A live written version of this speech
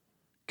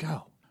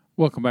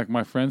Welcome back,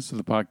 my friends, to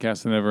the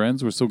podcast that never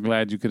ends. We're so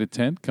glad you could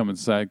attend. Come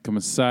inside, come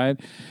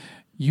inside.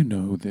 You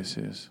know who this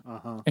is,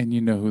 and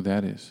you know who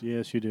that is.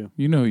 Yes, you do.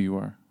 You know who you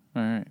are.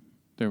 All right,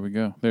 there we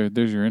go.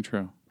 There's your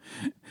intro.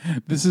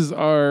 This is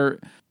our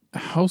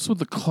House with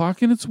the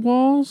Clock in Its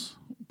Walls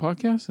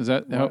podcast. Is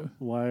that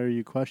why are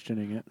you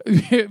questioning it?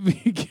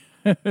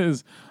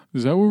 Because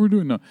is that what we're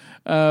doing? No,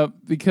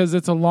 because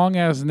it's a long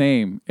ass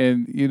name,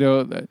 and you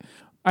know.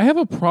 I have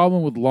a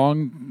problem with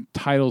long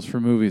titles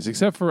for movies,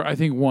 except for, I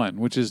think, one,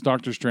 which is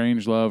Doctor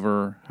Strangelove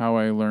or How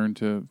I Learned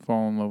to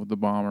Fall in Love with the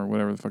Bomb or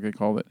whatever the fuck they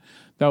called it.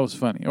 That was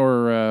funny.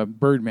 Or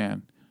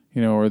Birdman,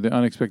 or The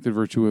Unexpected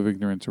Virtue of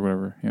Ignorance or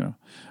whatever,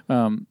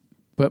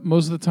 But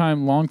most of the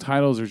time, long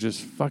titles are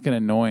just fucking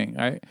annoying.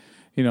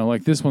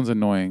 Like this one's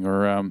annoying.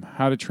 Or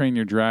How to Train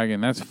Your Dragon.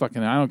 That's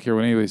fucking, I don't care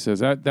what anybody says.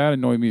 That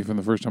annoyed me from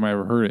the first time I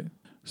ever heard it.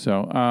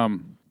 So,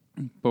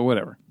 but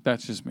whatever.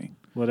 That's just me.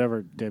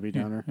 Whatever, Debbie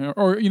Downer. Yeah.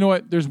 Or, you know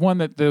what? There's one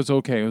that was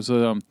okay. It was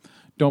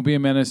Don't Be a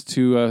Menace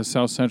to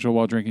South Central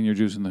While Drinking Your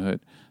Juice in the Hood.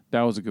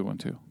 That was a good one,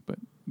 too. But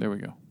there we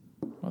go.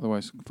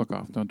 Otherwise, fuck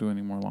off. Don't do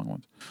any more long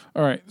ones.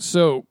 All right.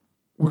 So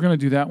we're going to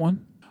do that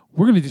one.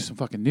 We're going to do some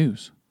fucking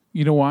news.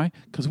 You know why?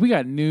 Because we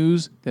got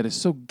news that is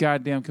so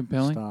goddamn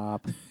compelling.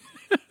 Stop.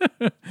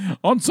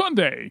 On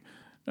Sunday.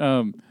 We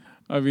got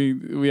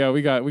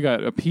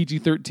a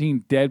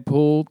PG-13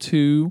 Deadpool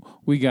 2.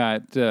 We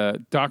got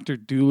Dr.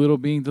 Dolittle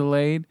being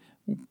delayed,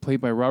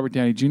 played by Robert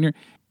Downey Jr.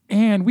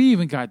 And we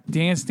even got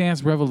Dance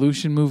Dance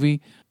Revolution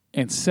movie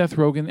and Seth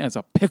Rogen as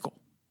a pickle.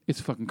 It's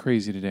fucking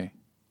crazy today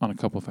on a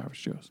couple of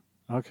Average Joes.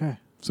 Okay.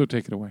 So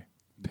take it away.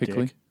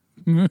 Pickly.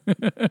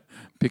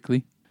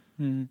 Pickly.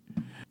 All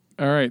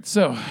right,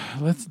 so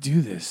let's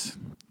do this.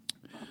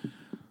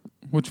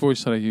 Which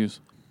voice should I use?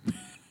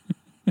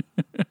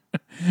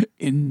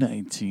 In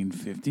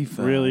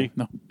 1955. Really?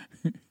 No.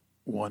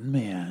 One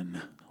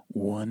man,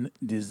 one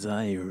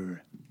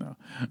desire. No.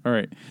 All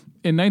right.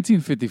 In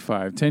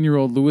 1955,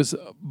 10-year-old Louis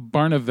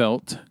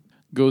Barnevelt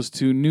goes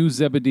to New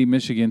Zebedee,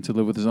 Michigan to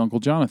live with his uncle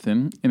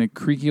Jonathan in a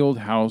creaky old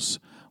house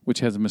which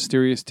has a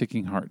mysterious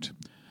ticking heart.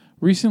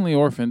 Recently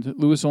orphaned,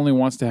 Louis only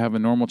wants to have a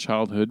normal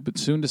childhood, but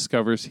soon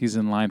discovers he's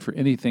in line for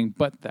anything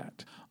but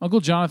that. Uncle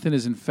Jonathan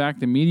is in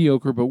fact a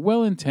mediocre but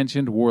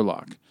well-intentioned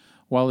warlock,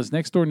 while his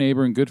next-door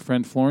neighbor and good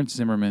friend Florence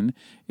Zimmerman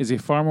is a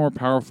far more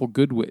powerful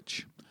good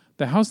witch.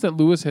 The house that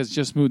Louis has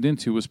just moved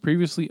into was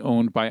previously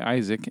owned by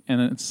Isaac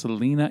and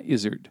Selena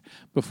Izzard.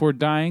 Before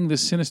dying,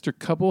 this sinister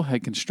couple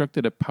had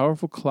constructed a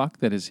powerful clock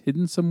that is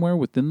hidden somewhere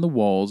within the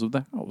walls of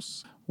the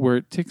house, where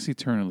it ticks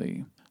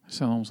eternally. I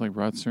sound almost like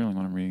Rod Serling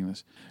when I'm reading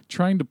this.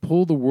 Trying to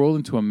pull the world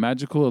into a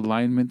magical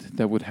alignment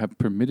that would have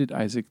permitted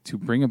Isaac to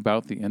bring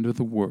about the end of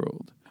the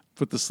world.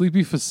 But the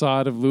sleepy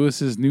facade of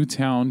Louis's new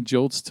town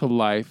jolts to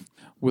life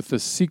with the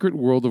secret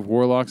world of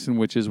warlocks and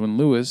witches when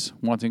Louis,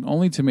 wanting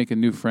only to make a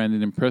new friend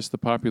and impress the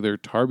popular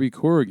Darby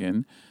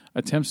Corrigan,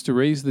 attempts to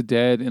raise the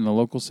dead in the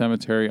local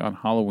cemetery on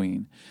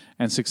Halloween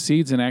and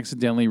succeeds in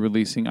accidentally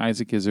releasing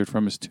Isaac Izzard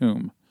from his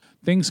tomb.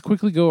 Things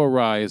quickly go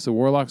awry as the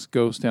warlock's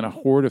ghost and a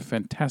horde of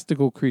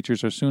fantastical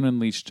creatures are soon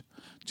unleashed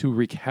to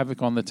wreak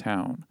havoc on the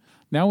town.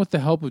 Now with the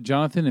help of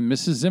Jonathan and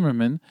Mrs.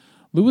 Zimmerman,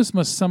 Louis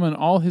must summon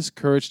all his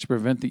courage to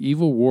prevent the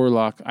evil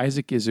warlock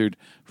Isaac Izzard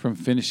from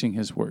finishing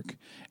his work,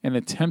 and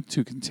attempt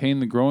to contain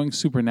the growing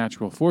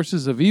supernatural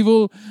forces of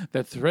evil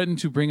that threaten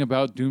to bring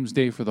about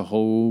doomsday for the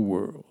whole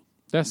world.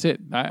 That's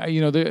it. That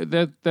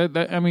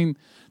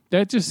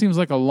just seems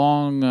like a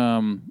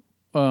long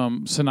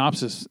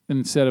synopsis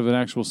instead of an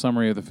actual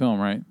summary of the film,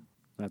 right?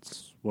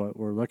 That's what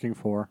we're looking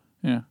for.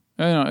 Yeah,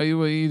 I know.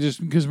 You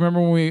just because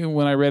remember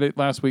when I read it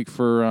last week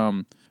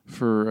for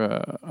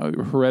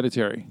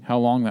Hereditary, how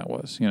long that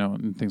was,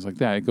 and things like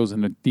that. It goes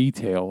into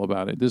detail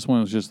about it. This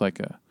one was just like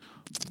a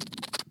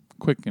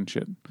quick and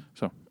shit.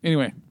 So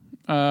anyway,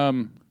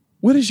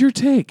 what is your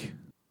take?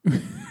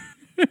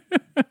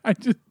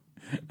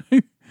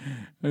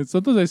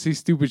 Sometimes I say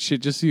stupid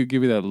shit just so you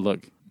give me that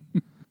look.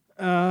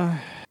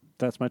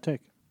 That's my take.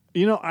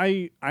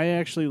 I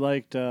actually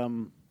liked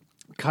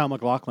Kyle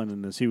MacLachlan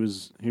in this. He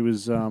was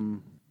what's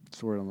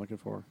the word I'm looking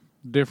for?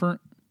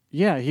 Different.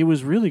 Yeah, he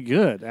was really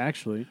good,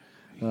 actually.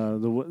 He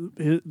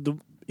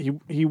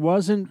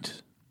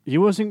wasn't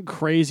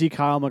crazy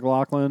Kyle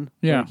MacLachlan.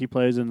 Yeah, like he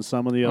plays in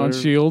some of the other on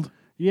S.H.I.E.L.D.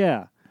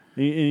 Yeah,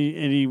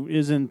 he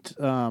isn't.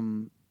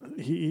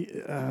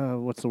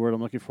 What's the word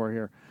I'm looking for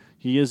here?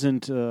 He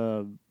isn't.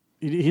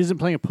 He isn't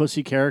playing a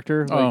pussy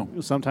character like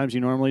sometimes he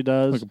normally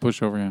does. Like a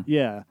pushover,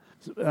 yeah.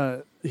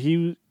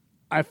 He.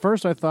 At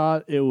first, I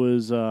thought it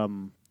was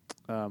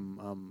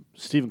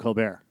Stephen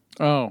Colbert.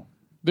 Oh.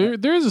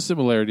 There is a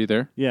similarity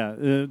there. Yeah,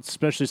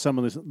 especially some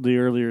of the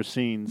earlier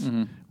scenes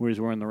where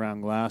he's wearing the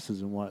round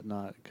glasses and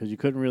whatnot, because you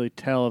couldn't really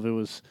tell if it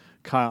was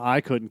Kyle.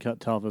 I couldn't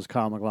tell if it was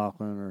Kyle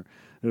MacLachlan or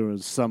it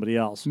was somebody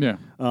else. Yeah.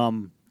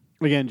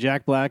 Again,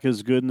 Jack Black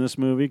is good in this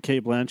movie.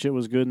 Kate Blanchett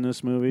was good in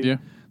this movie. Yeah.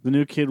 The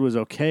new kid was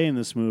okay in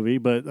this movie,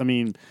 but I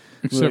mean,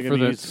 Except for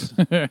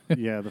the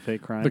the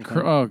fake crying.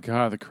 oh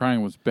god, the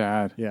crying was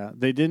bad. Yeah,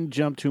 they didn't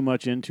jump too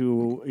much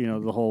into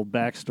the whole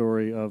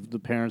backstory of the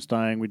parents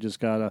dying. We just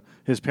got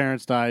his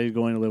parents died, he's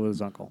going to live with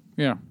his uncle.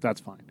 Yeah,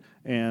 that's fine,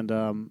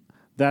 and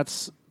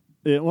that's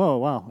it. Whoa,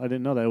 wow, I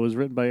didn't know that. It was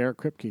written by Eric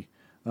Kripke.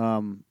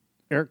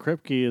 Eric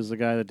Kripke is the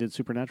guy that did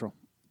Supernatural.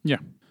 Yeah.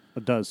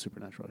 Does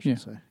Supernatural, I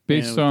should say.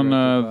 Based on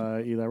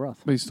by Eli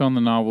Roth. Based on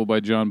the novel by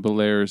John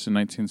Bellairs in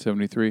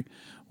 1973,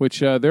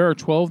 which there are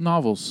 12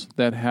 novels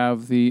that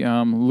have the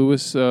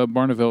Louis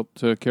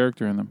Barnevelt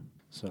character in them.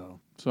 So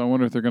I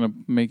wonder if they're going to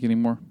make any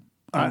more.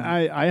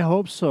 I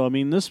hope so. I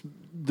mean, this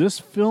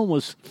film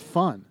was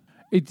fun.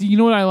 You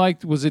know what I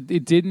liked was it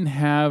didn't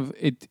have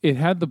it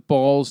had the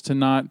balls to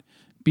not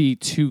be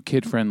too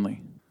kid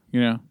friendly.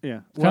 Yeah.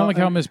 Kind of like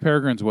how Miss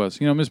Peregrine's was.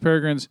 Miss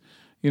Peregrine's.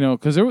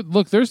 Because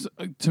there's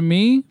to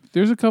me,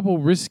 there's a couple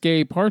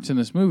risque parts in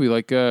this movie,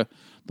 like the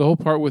whole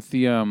part with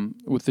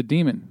the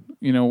demon,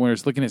 where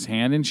it's licking his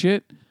hand and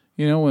shit,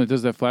 when it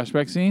does that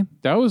flashback scene.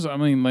 That was,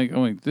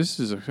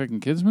 this is a fucking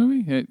kids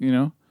movie,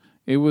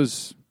 it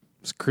was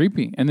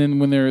creepy. And then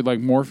when they're like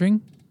morphing,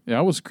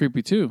 that was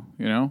creepy too,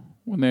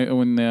 when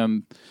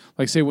the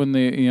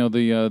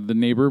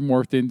neighbor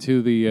morphed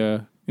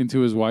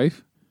into his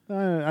wife.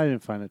 I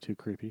didn't find it too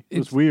creepy. It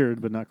was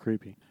weird, but not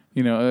creepy.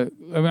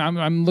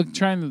 I'm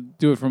trying to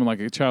do it from like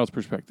a child's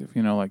perspective.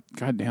 God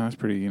damn, that's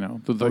pretty.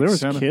 There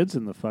was kids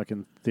in the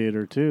fucking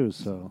theater too.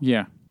 So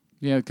yeah,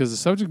 because the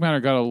subject matter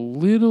got a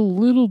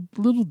little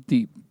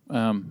deep.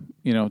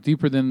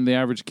 Deeper than the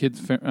average kid's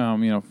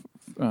family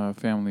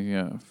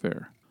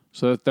fare.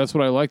 So that's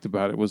what I liked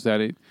about it was that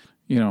it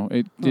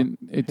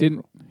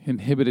didn't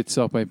inhibit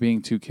itself by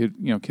being too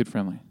kid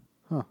friendly.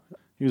 Huh.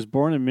 He was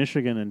born in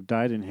Michigan and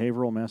died in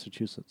Haverhill,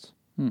 Massachusetts.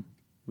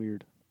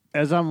 Weird.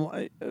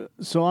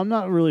 So I'm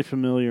not really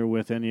familiar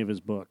with any of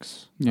his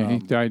books. Yeah, he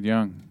died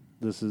young.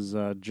 This is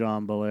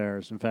John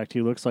Bellairs. In fact,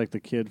 he looks like the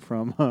kid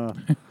from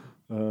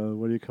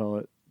what do you call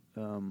it?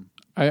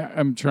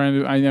 I'm trying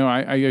to. I know.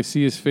 I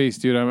see his face,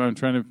 dude. I'm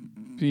trying to.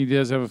 He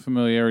does have a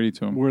familiarity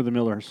to him. We're the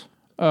Millers.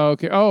 Oh,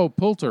 okay. Oh,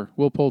 Poulter.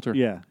 Will Poulter.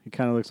 Yeah, he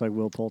kind of looks like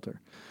Will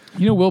Poulter.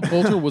 Will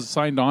Poulter was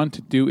signed on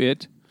to do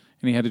it,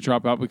 and he had to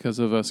drop out because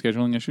of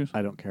scheduling issues.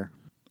 I don't care.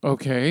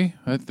 Okay,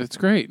 that's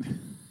great.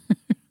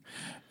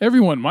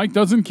 Everyone, Mike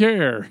doesn't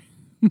care.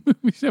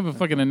 We should have a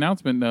fucking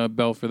announcement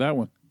bell for that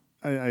one.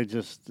 I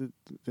just it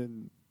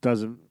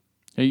doesn't.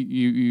 Hey,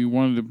 you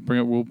wanted to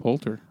bring up Will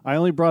Poulter. I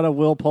only brought up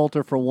Will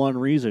Poulter for one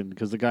reason,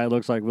 because the guy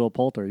looks like Will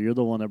Poulter. You're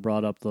the one that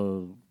brought up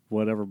the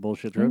whatever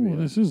bullshit trivia.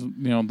 This is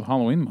the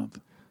Halloween month.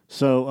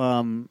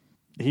 So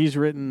he's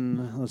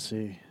written. Let's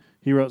see.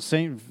 He wrote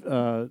Saint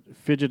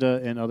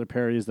Figida and other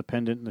parodies, The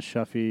Pendant and the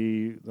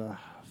Shuffy, The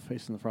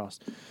Face in the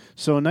Frost.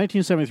 So in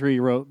 1973, he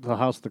wrote The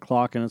House with the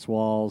Clock in Its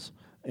Walls.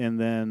 And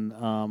then,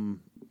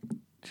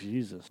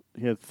 he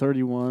had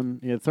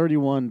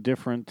 31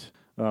 different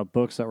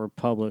books that were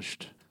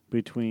published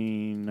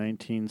between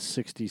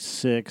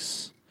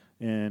 1966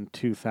 and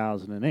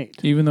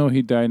 2008. Even though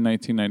he died in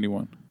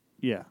 1991.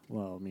 Yeah,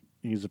 well, I mean,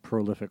 he's a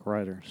prolific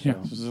writer.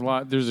 So.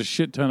 Yeah, there's a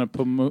shit ton of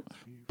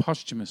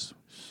posthumous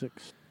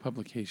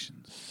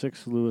publications.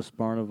 6 Louis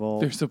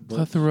Barnevelt. There's a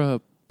plethora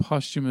of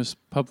posthumous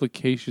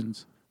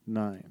publications.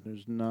 9.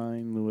 There's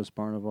 9 Louis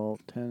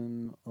Barnevelt,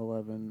 10,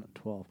 11,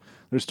 12.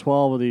 There's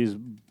 12 of these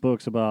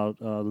books about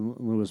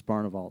Louis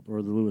Barnevelt,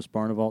 or the Louis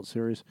Barnevelt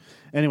series.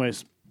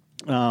 Anyways,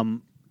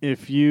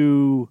 if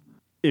you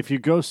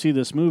go see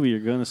this movie, you're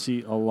going to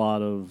see a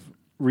lot of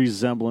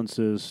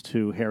resemblances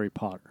to Harry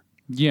Potter.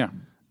 Yeah.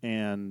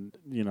 And,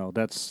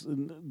 that's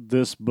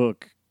this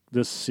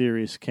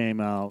series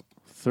came out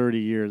 30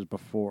 years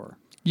before.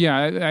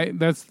 Yeah,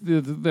 that's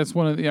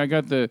one of the. I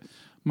got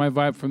my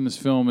vibe from this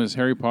film is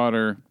Harry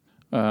Potter,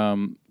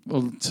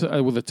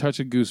 with a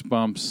touch of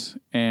Goosebumps,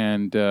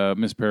 and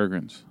Miss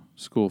Peregrine's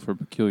School for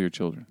Peculiar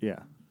Children. Yeah,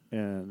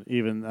 and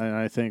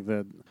I think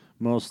that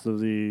most of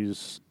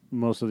these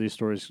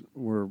stories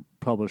were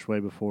published way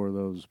before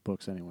those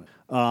books anyway.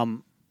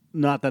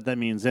 Not that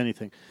means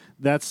anything.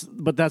 That's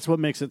what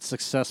makes it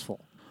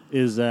successful.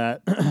 Is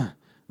that,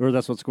 or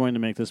that's what's going to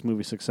make this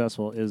movie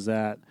successful, is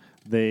that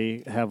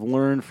they have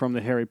learned from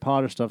the Harry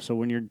Potter stuff. So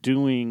when you're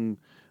doing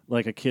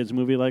like a kids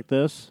movie like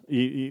this,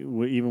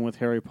 even with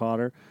Harry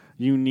Potter,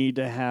 you need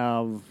to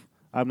have,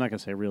 I'm not going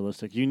to say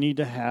realistic, you need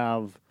to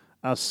have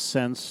a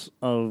sense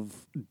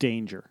of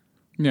danger.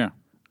 Yeah.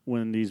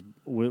 When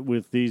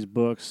with these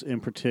books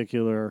in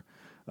particular,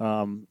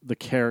 the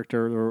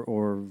character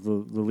or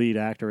the lead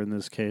actor in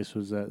this case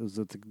was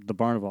the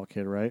Barnevelt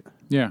kid, right?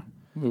 Yeah,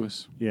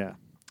 Louis. Yeah.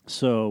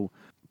 So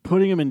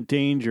putting him in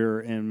danger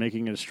and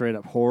making it a straight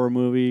up horror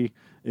movie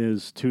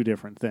is two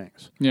different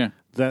things. Yeah.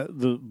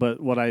 But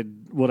what I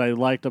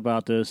liked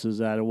about this is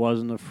that it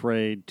wasn't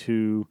afraid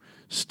to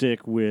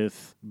stick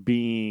with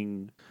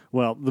being,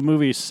 well, the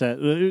movie set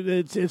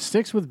it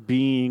sticks with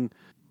being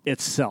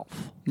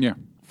itself. Yeah.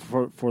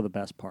 For the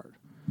best part.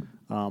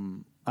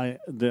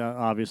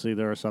 Obviously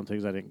there are some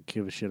things I didn't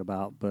give a shit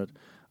about, but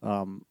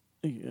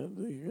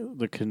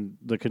the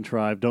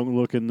contrived. Don't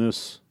look in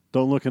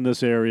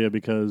this area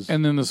because.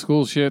 And then the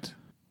school shit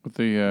with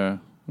the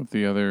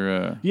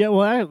other. Yeah,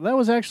 well, that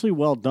was actually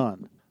well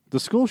done. The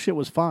school shit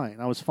was fine.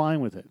 I was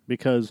fine with it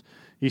because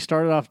he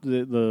started off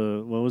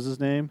the what was his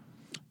name?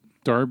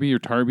 Darby or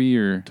Tarby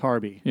or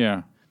Tarby.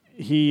 Yeah.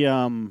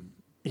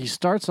 He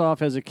starts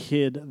off as a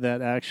kid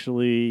that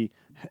actually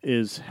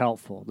is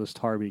helpful. This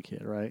Tarby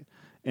kid, right?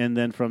 And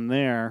then from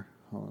there,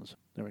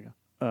 there we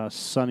go.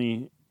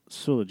 Sonny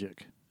Sulajic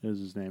is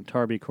his name,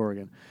 Tarby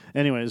Corrigan.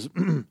 Anyways,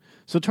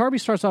 so Tarby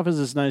starts off as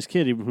this nice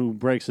kid who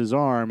breaks his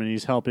arm, and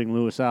he's helping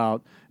Lewis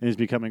out, and he's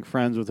becoming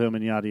friends with him,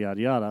 and yada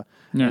yada yada.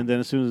 Yeah. And then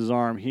as soon as his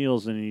arm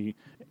heals, and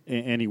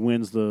he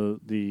wins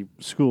the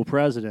school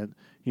president,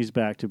 he's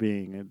back to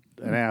being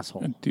an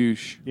asshole, a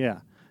douche. Yeah.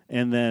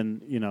 And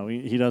then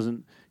he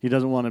doesn't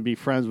want to be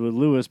friends with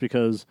Lewis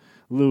because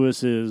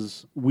Lewis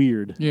is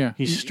weird. Yeah,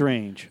 he's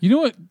strange. You know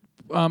what?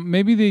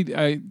 Maybe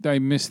I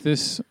missed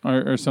this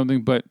or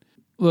something, but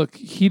look,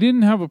 he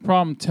didn't have a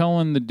problem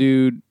telling the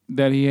dude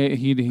that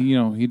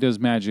he does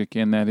magic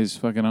and that his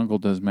fucking uncle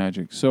does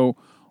magic. So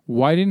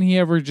why didn't he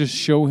ever just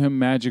show him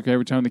magic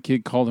every time the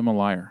kid called him a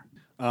liar?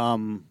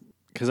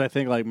 Because I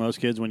think like most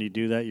kids, when you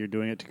do that, you're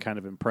doing it to kind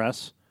of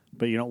impress,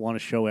 but you don't want to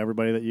show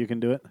everybody that you can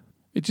do it.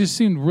 It just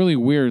seemed really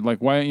weird. Like,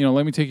 why,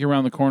 let me take you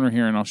around the corner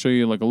here and I'll show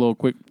you like a little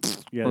quick.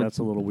 Yeah, that's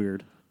a little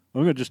weird.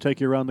 I'm going to just take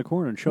you around the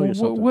corner and show you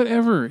something.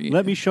 Whatever.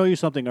 Let me show you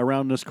something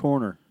around this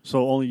corner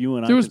so only you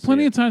and I can see it. There was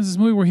plenty of times in this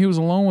movie where he was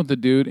alone with the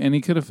dude and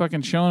he could have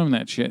fucking shown him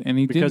that shit. And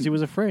because he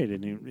was afraid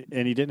and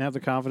he didn't have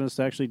the confidence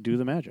to actually do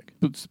the magic.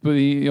 But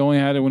he only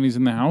had it when he's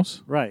in the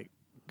house? Right.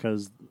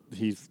 Because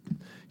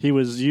he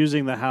was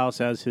using the house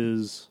as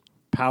his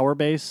power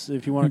base,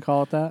 if you want to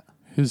call it that.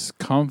 His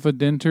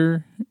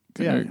confidenter?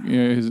 Yeah.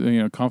 His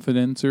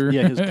confidencer?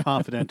 Yeah, his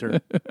confidenter.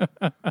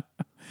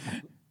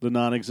 The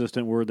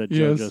non-existent word that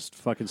Joe just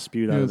fucking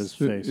spewed out of his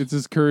face. It's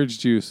his courage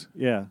juice.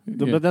 Yeah.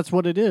 But that's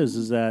what it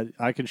is that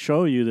I can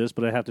show you this,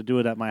 but I have to do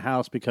it at my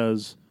house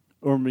because,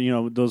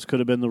 those could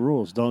have been the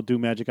rules. Don't do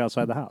magic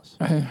outside the house.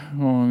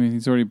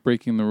 He's already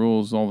breaking the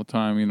rules all the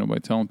time, by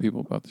telling people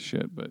about the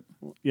shit. But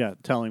yeah,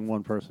 telling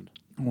one person.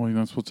 Well, you're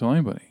not supposed to tell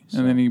anybody. So.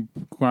 And then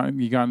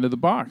he got into the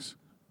box.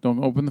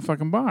 Don't open the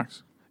fucking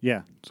box.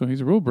 Yeah. So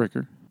he's a rule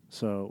breaker.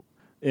 So,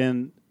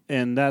 and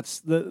that's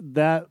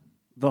the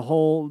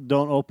whole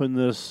don't open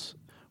this,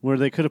 where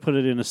they could have put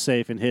it in a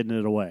safe and hidden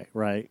it away,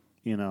 right?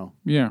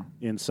 Yeah,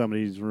 in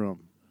somebody's room.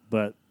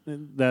 But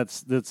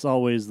that's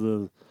always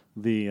the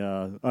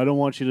I don't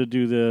want you to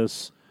do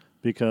this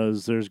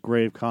because there's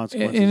grave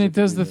consequences. And it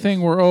does the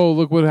thing where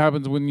look what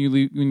happens when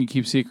you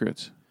keep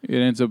secrets. It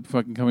ends up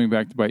fucking coming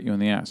back to bite you in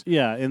the ass.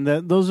 Yeah, and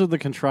those are the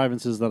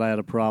contrivances that I had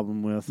a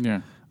problem with. Yeah,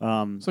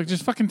 it's like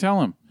just fucking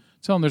tell him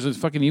there's a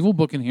fucking evil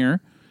book in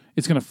here.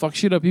 It's gonna fuck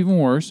shit up even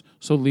worse.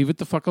 So leave it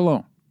the fuck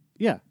alone.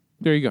 Yeah.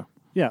 There you go.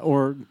 Yeah,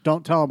 or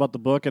don't tell him about the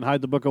book and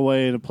hide the book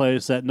away in a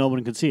place that no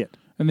one can see it.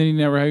 And then he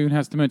never even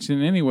has to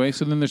mention it anyway,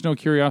 so then there's no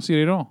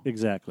curiosity at all.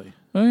 Exactly.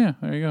 Oh, yeah,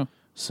 there you go.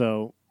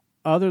 So,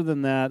 other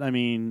than that,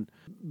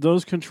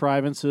 those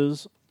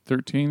contrivances...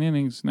 13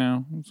 innings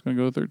now. It's going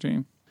to go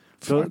 13.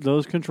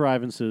 Those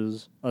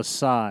contrivances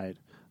aside,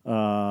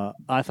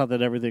 I thought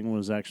that everything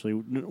was actually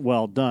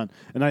well done.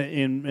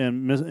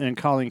 And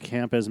Colleen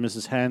Camp as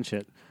Mrs.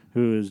 Hanchett,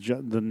 who is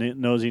the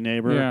nosy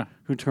neighbor,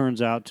 who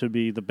turns out to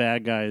be the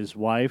bad guy's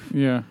wife.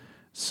 Yeah.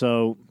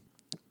 So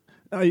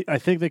I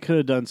think they could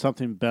have done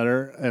something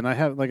better. And I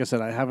haven't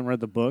read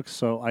the books,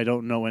 so I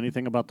don't know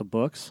anything about the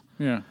books.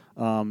 Yeah.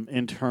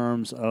 In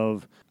terms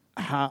of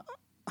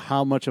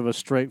how much of a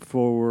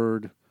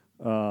straightforward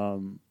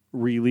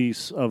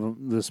release of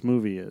this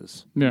movie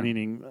is. Yeah.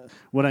 Meaning,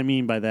 what I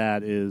mean by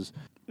that is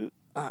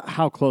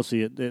how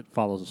closely it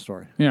follows the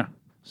story. Yeah.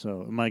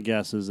 So my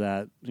guess is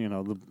that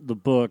the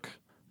book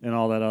and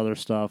all that other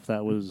stuff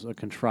that was a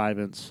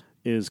contrivance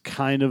is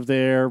kind of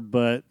there,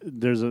 but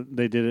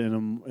they did it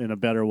in a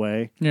better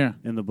way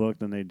in the book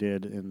than they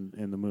did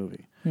in the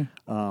movie. Yeah.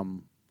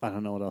 I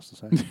don't know what else to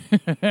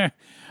say.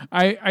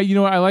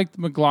 I liked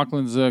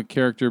McLaughlin's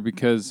character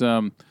because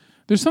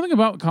there's something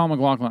about Colin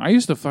McLaughlin. I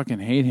used to fucking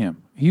hate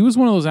him. He was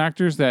one of those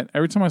actors that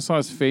every time I saw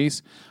his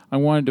face, I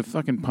wanted to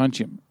fucking punch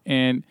him,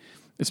 and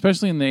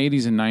especially in the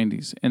 80s and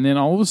 90s. And then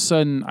all of a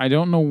sudden, I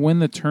don't know when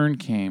the turn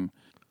came.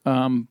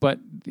 But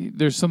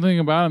there's something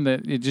about him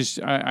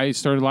that I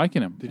started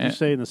liking him. Did you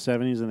say in the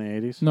 70s and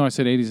the 80s? No, I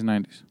said 80s and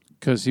 90s.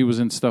 Because he was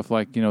in stuff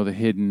like, The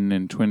Hidden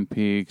and Twin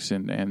Peaks,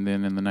 and then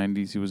in the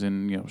 90s he was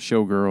in,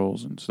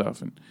 Showgirls and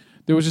stuff. And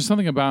there was just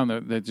something about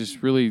him that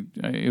just really,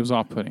 it was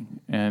off-putting.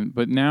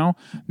 But now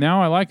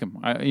I like him.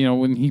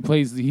 When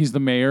he's the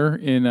mayor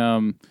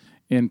in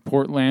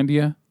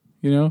Portlandia,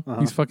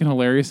 he's fucking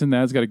hilarious in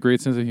that. He's got a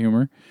great sense of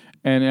humor.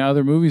 And in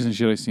other movies and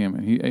shit I see him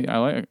in,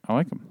 I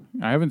like him.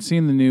 I haven't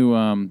seen the new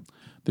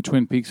the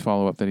Twin Peaks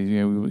follow-up that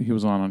he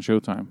was on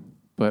Showtime,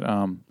 but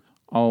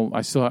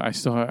I still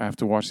have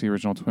to watch the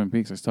original Twin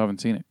Peaks. I still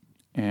haven't seen it,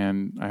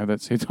 and I have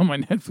that saved on my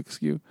Netflix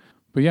queue.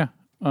 But yeah,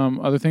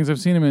 other things I've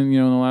seen him in, in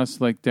the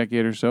last like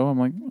decade or so. I'm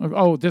like,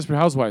 oh, Desperate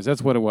Housewives.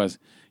 That's what it was.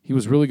 He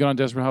was really good on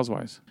Desperate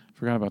Housewives.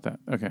 Forgot about that.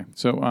 Okay,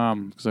 so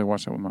because I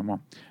watched that with my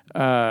mom.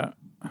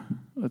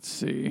 Let's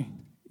see.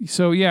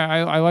 So yeah,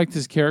 I liked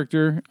his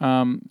character.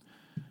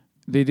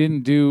 They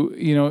didn't do,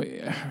 you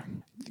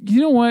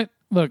know what?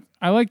 Look,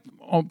 I like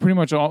pretty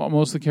much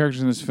most of the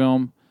characters in this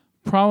film.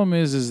 Problem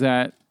is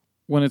that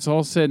when it's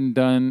all said and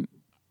done,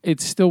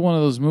 it's still one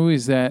of those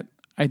movies that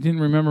I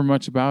didn't remember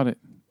much about it.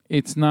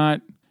 It's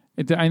not.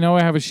 I know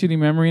I have a shitty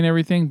memory and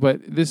everything, but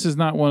this is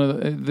not one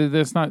of the.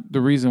 That's not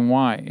the reason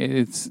why.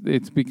 It's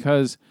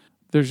because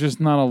there's just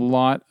not a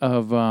lot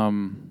of.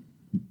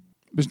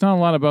 There's not a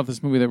lot about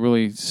this movie that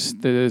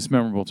is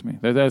memorable to me.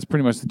 That's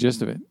pretty much the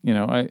gist of it.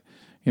 I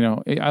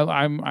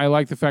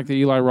like the fact that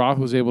Eli Roth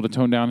was able to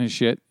tone down his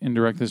shit and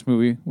direct this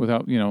movie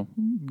without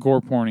gore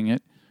porning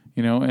it.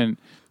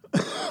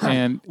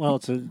 And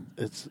well,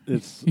 it's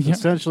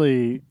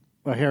essentially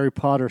a Harry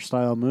Potter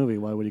style movie.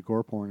 Why would he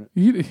gore porn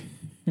it?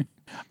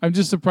 I'm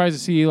just surprised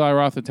to see Eli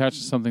Roth attached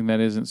to something that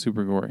isn't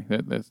super gory.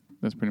 That's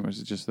pretty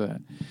much just that.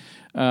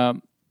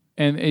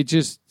 And it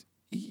just,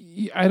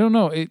 I don't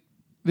know.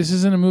 This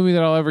isn't a movie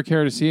that I'll ever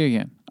care to see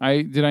again.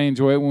 Did I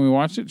enjoy it when we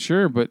watched it?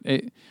 Sure, but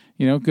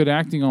good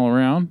acting all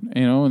around.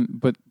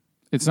 But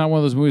it's not one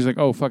of those movies like,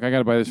 oh fuck, I got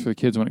to buy this for the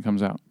kids when it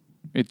comes out.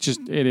 It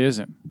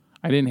isn't.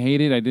 I didn't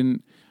hate it. I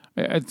didn't.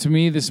 To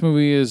me, this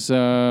movie is.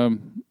 I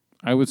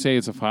would say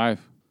it's a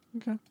 5.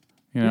 Okay.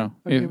 I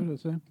give it a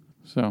same.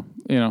 So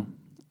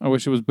I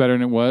wish it was better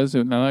than it was.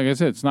 And like I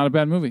said, it's not a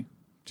bad movie.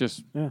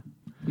 Just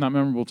not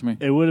memorable to me.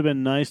 It would have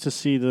been nice to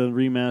see the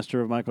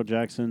remaster of Michael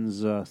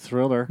Jackson's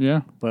Thriller.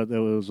 Yeah. But it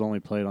was only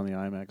played on the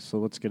IMAX. So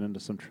let's get into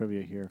some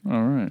trivia here.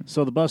 All right.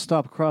 So the bus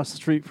stop across the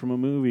street from the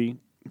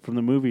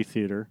movie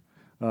theater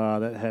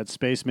that had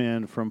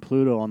Spaceman from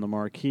Pluto on the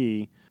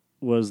marquee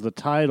was the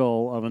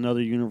title of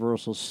another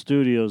Universal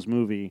Studios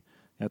movie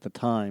at the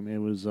time. It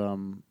was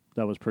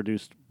that was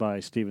produced by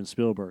Steven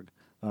Spielberg.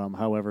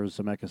 However,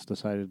 Zemeckis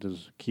decided to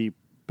keep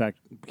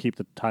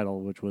the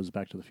title, which was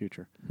Back to the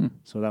Future.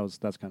 So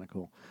that's kind of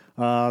cool.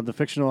 The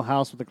fictional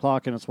house with the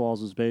clock in its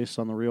walls is based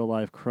on the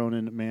real-life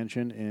Cronin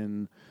mansion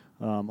in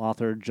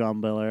author John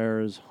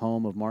Bellaire's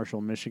home of Marshall,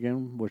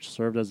 Michigan, which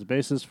served as the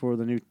basis for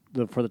the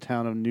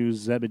town of New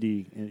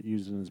Zebedee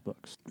used in his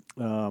books.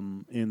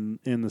 In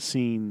the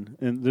scene,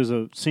 and there's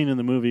a scene in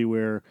the movie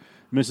where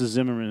Mrs.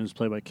 Zimmerman, who's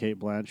played by Kate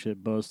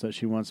Blanchett, boasts that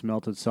she once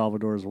melted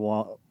Salvador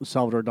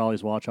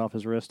Dali's watch off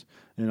his wrist.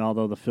 And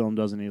although the film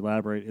doesn't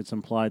elaborate, it's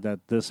implied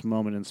that this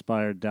moment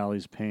inspired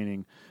Dali's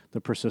painting, "The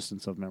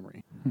Persistence of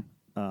Memory,"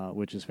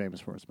 which is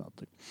famous for its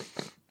melting.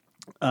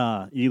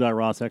 Eli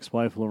Roth's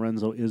ex-wife,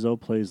 Lorenzo Izzo,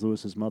 plays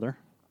Lewis's mother.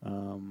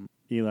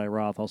 Eli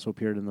Roth also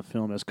appeared in the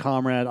film as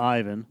Comrade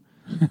Ivan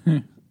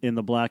in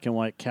the black and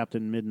white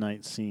Captain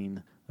Midnight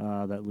scene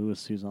that Lewis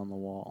sees on the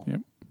wall.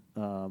 Yep.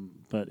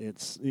 But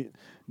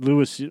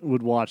Lewis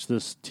would watch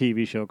this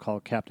TV show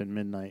called Captain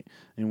Midnight,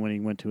 and when he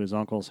went to his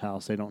uncle's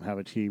house, they don't have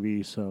a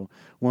TV, so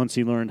once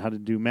he learned how to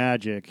do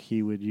magic,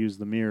 he would use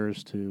the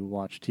mirrors to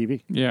watch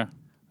TV. Yeah.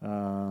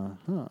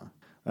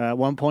 At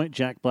one point,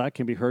 Jack Black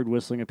can be heard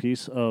whistling a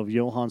piece of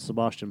Johann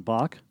Sebastian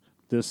Bach.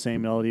 This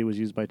same melody was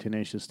used by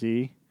Tenacious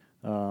D,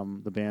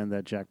 the band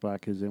that Jack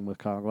Black is in with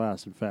Kyle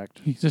Glass. In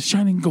fact, he's a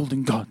shining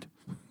golden god.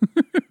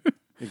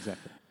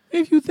 Exactly.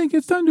 If you think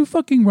it's time to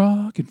fucking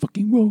rock and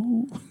fucking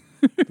roll.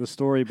 The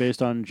story,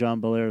 based on John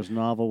Bellaire's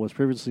novel, was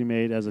previously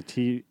made as a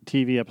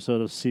TV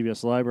episode of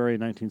CBS Library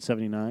in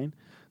 1979.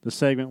 The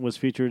segment was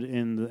featured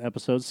in the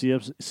episode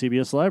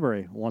CBS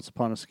Library, Once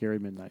Upon a Scary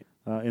Midnight.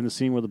 In the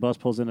scene where the bus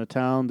pulls into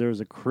town,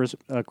 there's a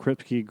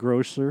Kripke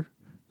grocer.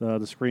 The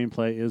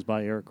screenplay is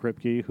by Eric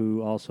Kripke,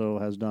 who also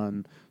has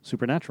done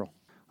Supernatural.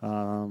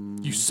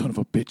 You son of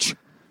a bitch.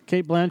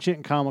 Kate Blanchett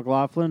and Kyle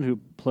MacLachlan, who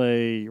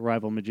play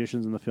rival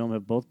magicians in the film,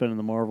 have both been in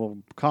the Marvel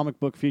comic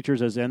book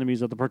features as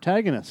enemies of the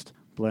protagonist.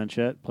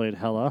 Blanchett played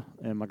Hela,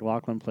 and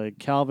MacLachlan played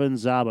Calvin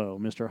Zabo,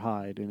 Mr.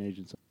 Hyde in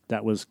Agents.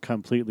 That was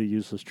completely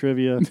useless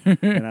trivia,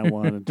 and I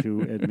wanted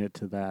to admit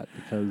to that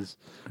because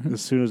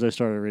as soon as I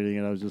started reading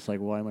it, I was just like,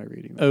 why am I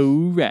reading this?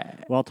 Oh,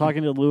 right. While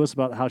talking to Lewis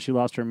about how she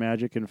lost her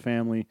magic and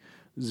family,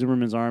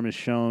 Zimmerman's arm is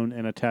shown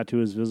and a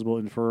tattoo is visible,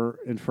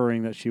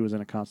 inferring that she was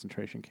in a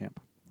concentration camp.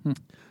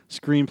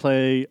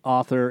 Screenplay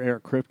author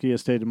Eric Kripke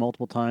has stated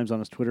multiple times on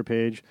his Twitter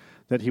page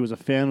that he was a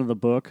fan of the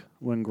book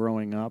when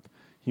growing up.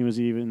 He has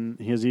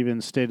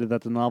even stated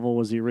that the novel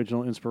was the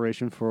original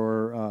inspiration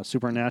for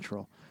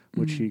Supernatural,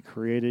 which he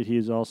created. He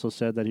has also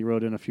said that he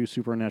wrote in a few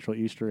Supernatural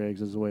Easter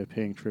eggs as a way of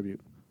paying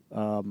tribute.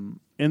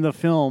 In the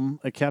film,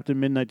 a Captain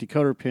Midnight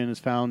decoder pin is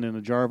found in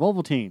a jar of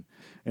Ovaltine.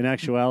 In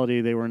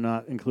actuality, they were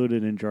not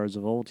included in jars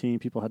of Ovaltine.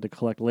 People had to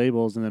collect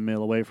labels and then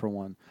mail away for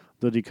one.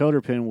 The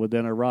decoder pin would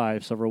then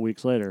arrive several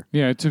weeks later.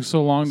 Yeah, it took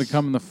so long to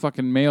come in the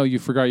fucking mail, you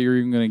forgot you were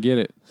even going to get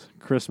it. A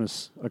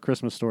Christmas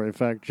Story. In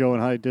fact, Joe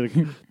and I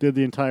did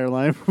the entire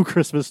line from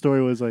Christmas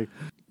Story. Was like,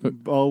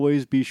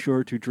 always be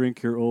sure to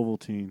drink your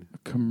Ovaltine. A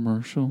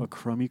commercial? A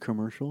crummy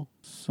commercial?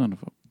 Son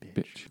of a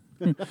bitch.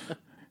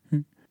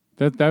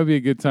 That would be a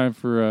good time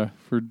for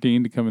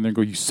Dean to come in there and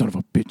go, "You son of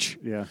a bitch."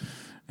 Yeah.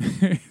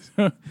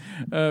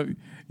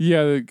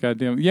 Yeah,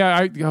 goddamn.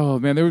 Yeah, oh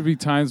man, there would be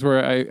times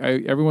where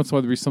I every once in a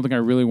while there'd be something I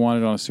really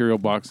wanted on a cereal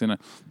box, and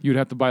you'd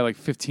have to buy like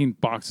 15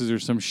 boxes or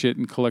some shit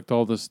and collect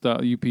all the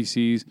stuff,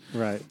 UPCs.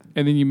 Right.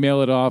 And then you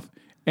mail it off,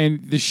 and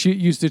the shit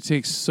used to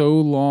take so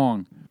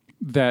long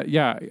that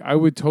I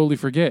would totally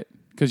forget.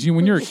 Because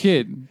when you're a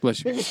kid,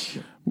 bless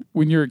you,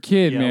 when you're a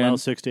kid, man, allow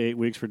 6 to 8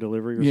 weeks for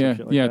delivery or some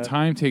shit like that.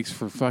 Time takes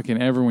for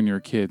fucking ever when you're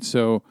a kid.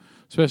 So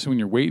especially when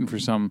you're waiting for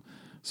something.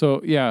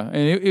 So yeah,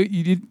 and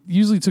it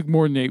usually took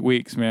more than 8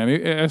 weeks, man.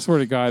 I swear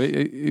to God,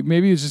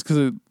 maybe it's just because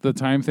of the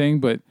time thing,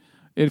 but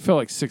it felt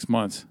like 6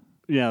 months.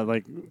 Yeah,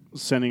 like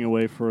sending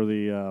away for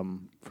the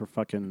for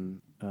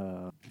fucking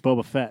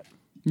Boba Fett.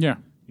 Yeah,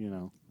 you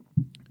know.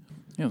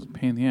 Yeah, it was a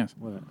pain in the ass.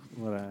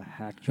 What a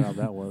hack job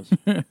that was.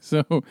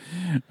 So, all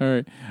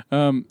right.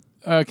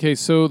 Okay,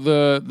 so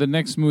the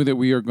next movie that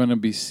we are going to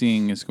be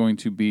seeing is going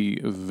to be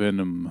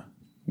Venom.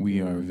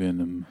 We are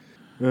Venom.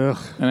 Ugh.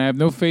 And I have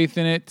no faith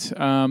in it.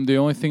 The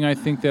only thing I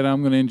think that I'm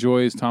going to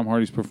enjoy is Tom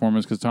Hardy's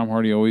performance, because Tom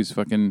Hardy always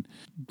fucking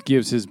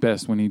gives his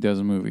best when he does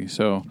a movie.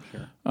 So,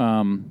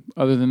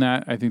 other than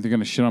that, I think they're going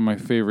to shit on my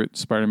favorite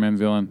Spider-Man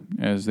villain,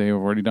 as they have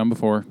already done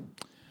before.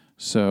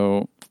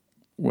 So,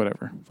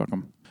 whatever. Fuck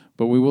them.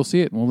 But we will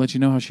see it, and we'll let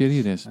you know how shitty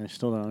it is. I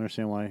still don't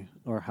understand why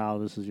or how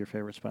this is your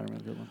favorite Spider-Man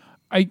villain.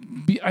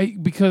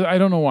 Because I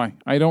don't know why.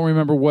 I don't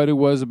remember what it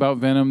was about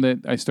Venom that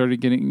I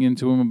started getting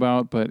into him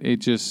about, but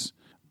it just...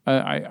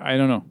 I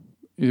don't know.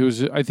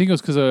 I think it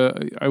was because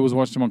I was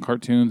watching him on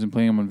cartoons and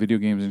playing him on video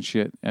games and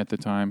shit at the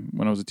time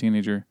when I was a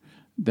teenager.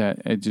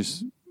 That's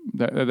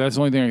the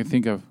only thing I can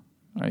think of.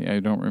 I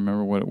don't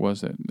remember what it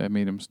was that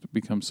made him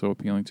become so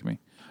appealing to me.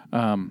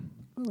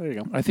 There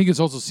you go. I think it's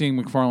also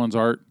seeing McFarlane's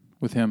art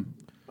with him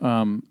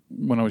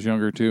when I was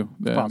younger too.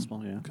 It's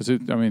possible, yeah. Because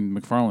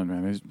McFarlane,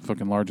 man, he's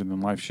fucking larger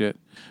than life shit.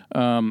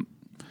 All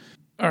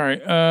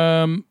right.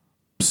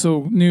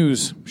 So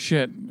news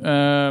shit.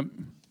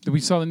 We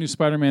saw the new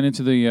Spider-Man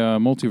Into the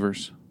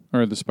Multiverse,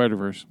 or the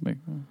Spider-Verse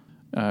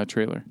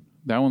trailer.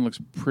 That one looks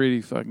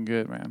pretty fucking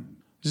good, man.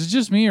 Is it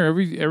just me, or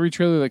every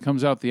trailer that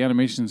comes out, the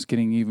animation's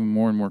getting even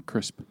more and more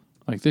crisp?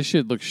 Like, this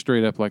shit looks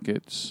straight up like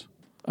it's...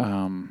 I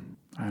don't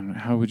know.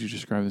 How would you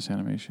describe this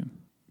animation?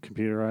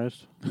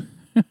 Computerized?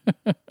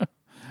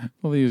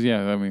 Well,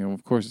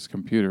 of course it's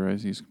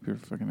computerized. He's computer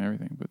fucking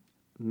everything, but...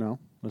 No,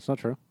 that's not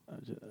true.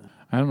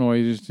 I don't know why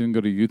you just didn't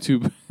go to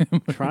YouTube.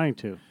 Trying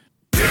to.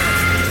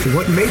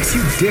 What makes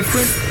you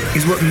different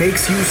is what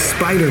makes you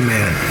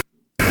Spider-Man.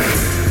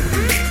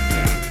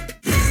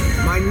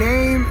 My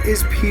name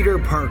is Peter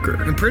Parker.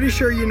 I'm pretty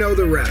sure you know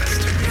the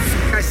rest.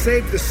 I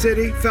saved the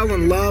city, fell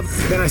in love,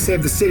 then I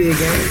saved the city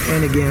again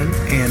and again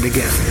and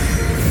again.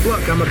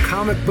 Look, I'm a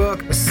comic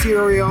book, a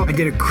cereal, I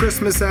did a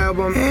Christmas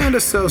album, and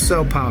a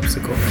so-so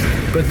popsicle.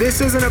 But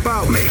this isn't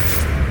about me.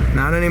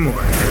 Not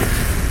anymore.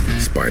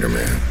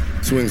 Spider-Man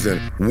swings in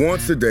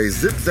once a day,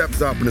 zip zap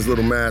zop in his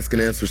little mask,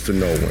 and answers to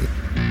no one.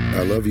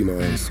 I love you,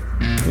 Miles.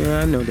 Yeah,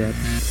 I know that.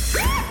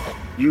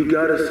 You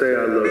gotta say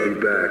I love you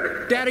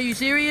back. Dad, are you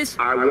serious?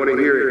 I want to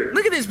hear it.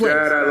 Look at this place.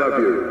 Dad, I love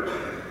you.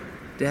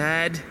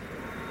 Dad,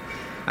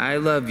 I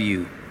love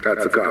you.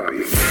 That's a copy.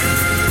 Ladies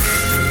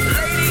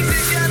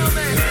and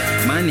gentlemen,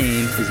 my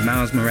name is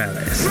Miles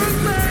Morales.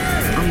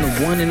 I'm the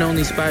one and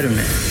only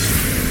Spider-Man.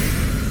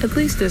 At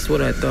least that's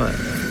what I thought.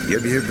 You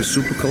ever hear of the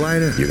Super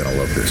Collider? You're gonna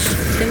love this.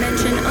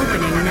 Dimension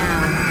opening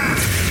now.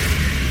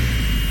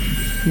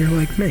 You're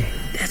like me.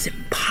 That's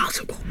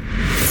impossible.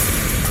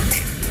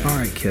 All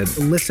right, kid,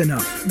 listen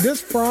up.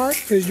 This fry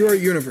is your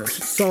universe.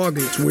 It's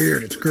soggy, it's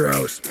weird, it's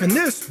gross. And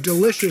this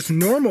delicious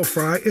normal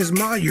fry is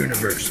my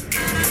universe.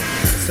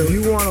 So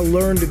you want to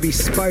learn to be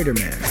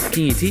Spider-Man.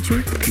 Can you teach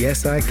me?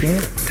 Yes, I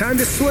can. Time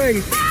to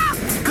swing.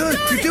 Good,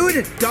 you're doing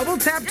it. Double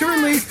tap to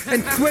release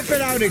and whip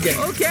it out again.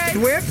 Okay.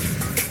 Whip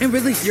And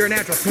release. You're a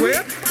natural.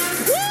 Whip.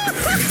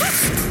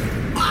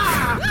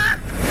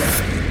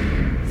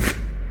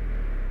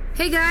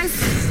 Hey guys,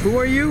 Who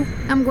are you?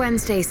 I'm Gwen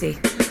Stacy.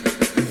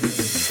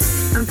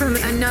 I'm from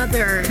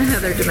another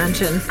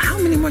dimension. How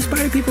many more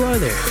spider people are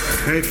there?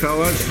 Hey,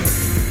 fellas.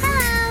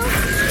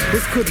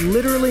 This could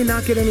literally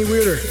not get any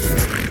weirder.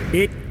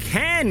 It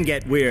can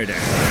get weirder.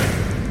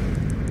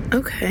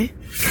 Okay.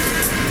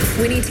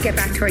 We need to get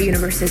back to our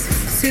universes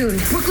soon.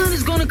 Brooklyn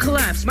is gonna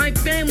collapse. My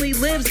family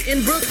lives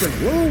in Brooklyn.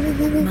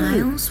 Whoa.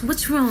 Miles,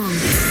 what's wrong?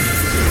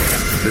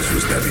 This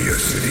was never your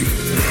city.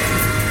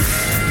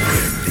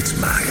 It's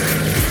mine.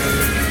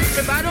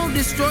 If I don't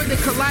destroy the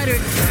collider,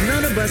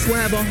 none of us will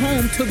have a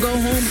home to go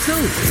home to.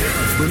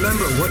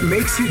 Remember, what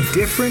makes you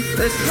different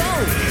Let's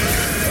go.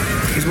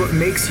 is what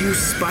makes you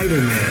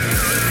Spider-Man.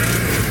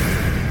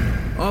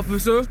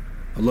 Officer,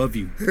 I love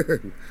you.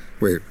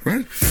 Wait,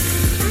 what?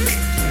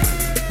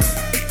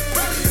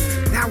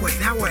 That way.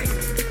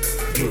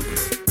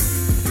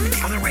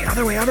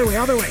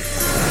 Other way.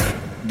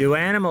 Do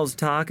animals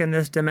talk in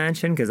this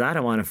dimension? Because I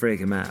don't want to freak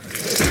them out.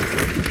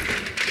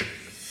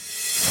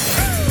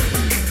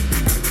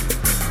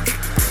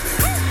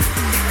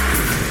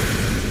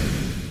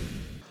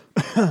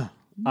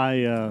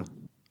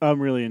 I'm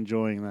really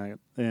enjoying that,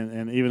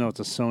 and even though it's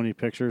a Sony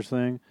Pictures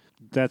thing,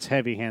 that's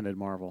heavy-handed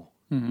Marvel.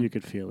 Mm-hmm. You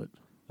could feel it.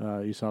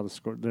 You saw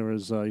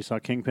you saw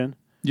Kingpin.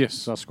 Yes. You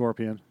saw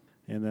Scorpion,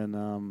 and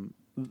then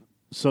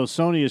so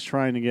Sony is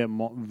trying to get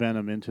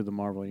Venom into the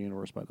Marvel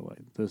universe. By the way,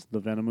 the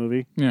Venom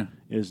movie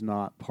is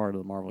not part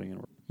of the Marvel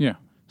universe. Yeah.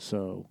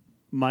 So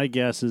my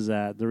guess is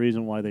that the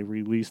reason why they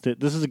released it,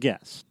 this is a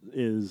guess,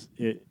 is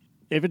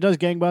if it does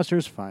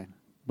gangbusters, fine,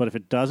 but if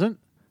it doesn't.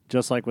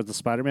 Just like with the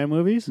Spider-Man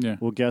movies,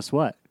 well, guess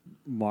what?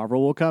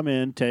 Marvel will come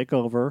in, take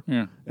over,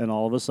 and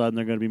all of a sudden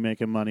they're going to be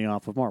making money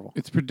off of Marvel.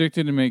 It's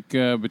predicted to make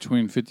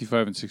between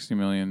 55 and 60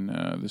 million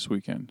this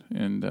weekend,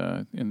 and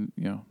in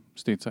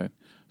stateside.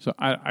 So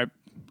I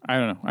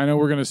don't know. I know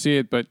we're going to see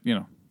it, but we've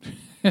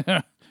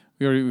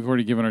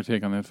already given our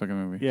take on that fucking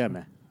movie. Yeah,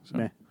 man. So,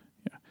 yeah.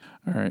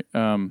 All right.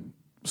 And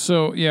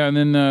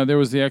then there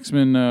was the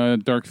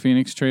X-Men Dark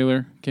Phoenix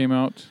trailer came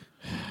out.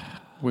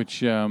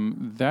 Which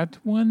that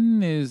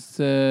one is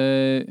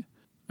too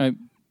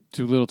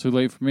little, too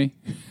late for me.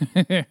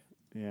 Yeah,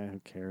 who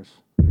cares?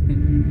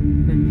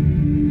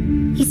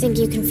 You think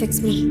you can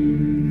fix me?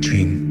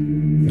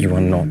 Jean, you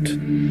are not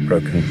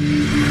broken.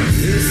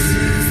 This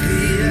is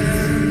the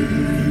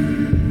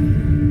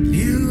end,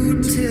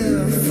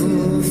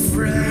 beautiful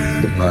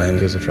friend. The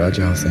mind is a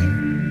fragile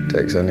thing.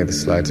 Takes only the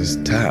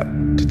slightest tap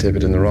to tip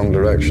it in the wrong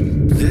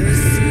direction. This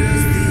is the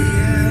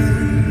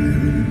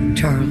end.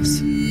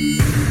 Charles.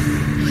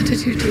 What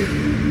did you do?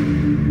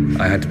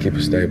 I had to keep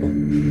her stable.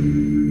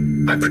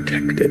 I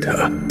protected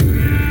her.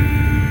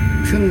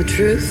 From the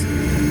truth?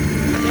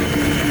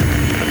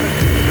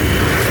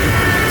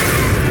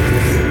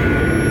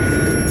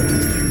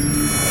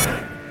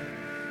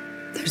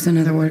 There's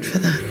another word for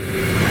that.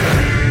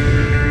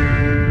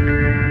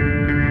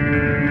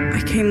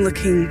 I came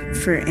looking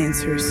for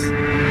answers.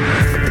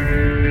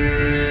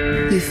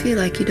 You feel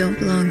like you don't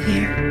belong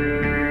here.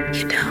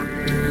 You don't.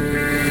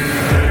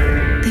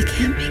 They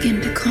can't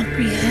begin to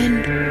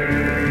comprehend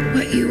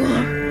what you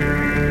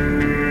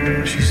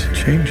are. She's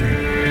changing.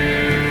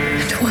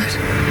 And what?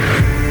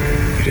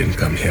 You didn't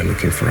come here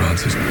looking for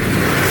answers.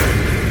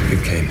 You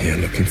came here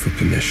looking for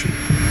permission.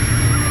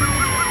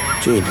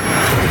 Jean.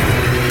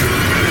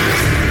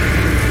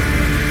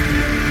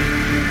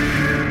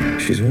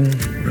 She's all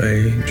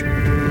rage,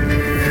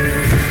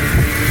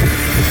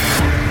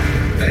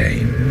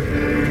 pain,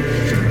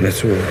 and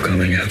it's all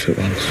coming out at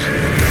once.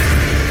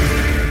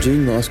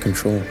 Jean lost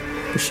control,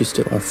 but she's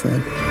still our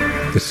friend.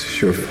 This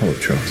is your fault,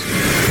 Charles.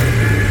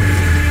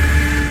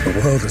 The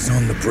world is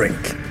on the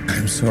brink.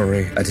 I'm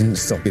sorry I didn't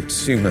stop it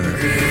sooner.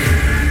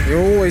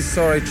 You're always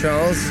sorry,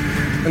 Charles,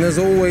 and there's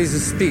always a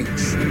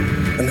speech,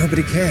 but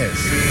nobody cares.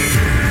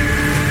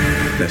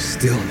 There's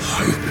still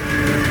hope.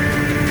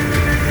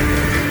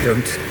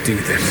 Don't do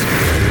this.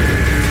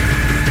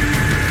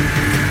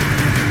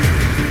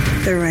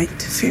 They're right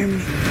to fear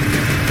me.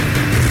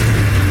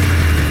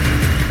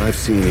 I've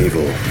seen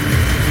evil.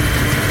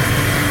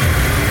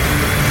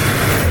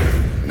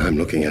 And I'm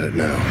looking at it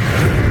now.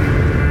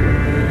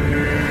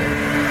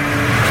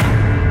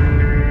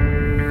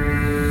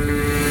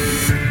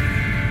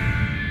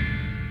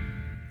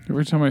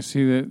 Every time I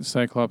see the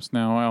Cyclops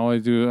now, all I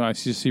do, I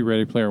just see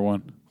Ready Player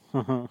One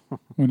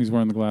when he's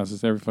wearing the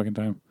glasses every fucking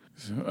time.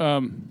 So,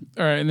 all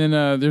right, and then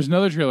there's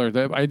another trailer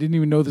that I didn't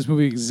even know this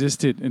movie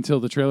existed until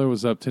the trailer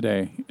was up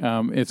today.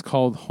 It's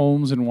called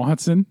Holmes and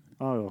Watson.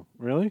 Oh,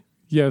 really?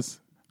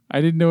 Yes,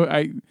 I didn't know.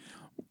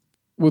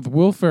 With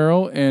Will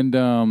Ferrell and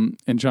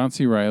John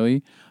C.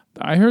 Reilly,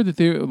 I heard that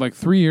they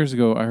 3 years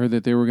ago. I heard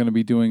that they were going to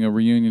be doing a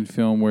reunion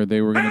film where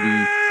they were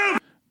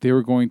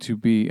going to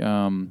be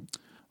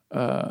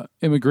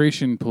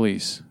immigration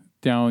police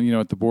down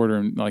at the border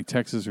in like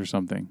Texas or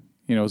something.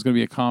 It was going to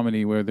be a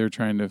comedy where they're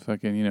trying to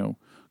fucking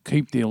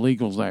keep the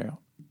illegals out,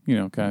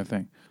 kind of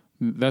thing.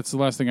 That's the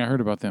last thing I heard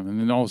about them. And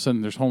then all of a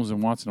sudden there's Holmes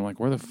and Watson. I'm like,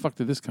 where the fuck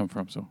did this come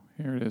from? So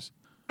here it is.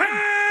 Fire!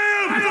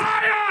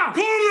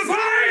 Call the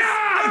fire!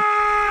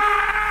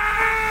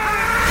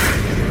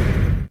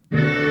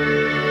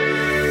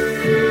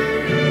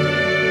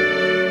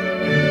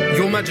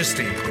 Your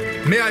Majesty,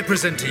 may I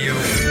present to you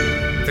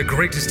the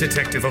greatest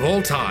detective of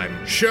all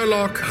time,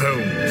 Sherlock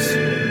Holmes,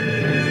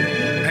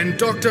 and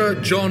Dr.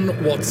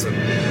 John Watson.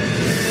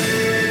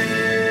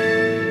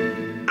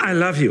 I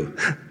love you.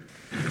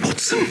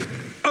 Watson.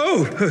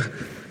 Oh!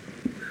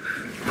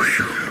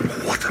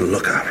 What a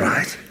looker,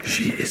 right?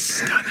 She is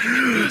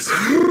stunning.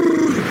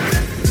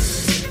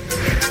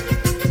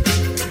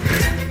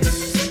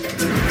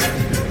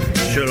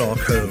 Sherlock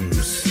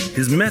Holmes.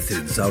 His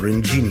methods are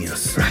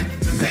ingenious. Right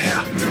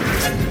there.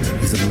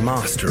 He's a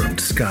master of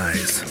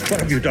disguise.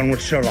 What have you done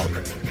with Sherlock?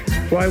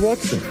 Why,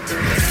 Watson?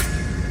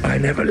 I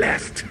never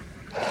left.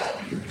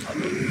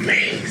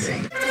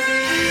 Amazing.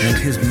 And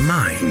his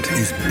mind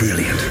is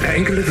brilliant.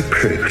 Angle of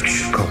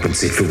approach,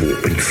 compensate for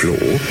warp and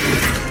floor.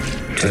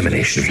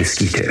 Termination of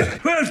mosquito.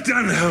 Well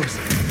done, Holmes.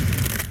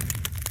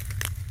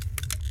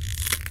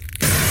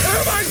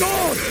 Oh my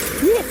God!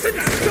 Watson,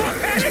 stop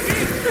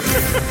panicking!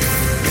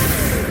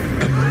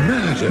 A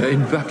murder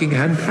in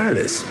Buckingham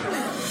Palace.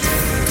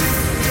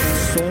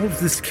 Solve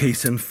this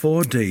case in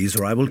 4 days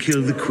or I will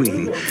kill the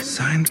Queen.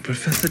 Signed,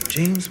 Professor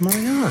James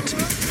Moriarty.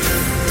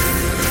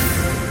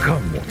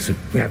 Come, Watson.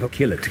 We have a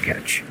killer to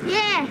catch.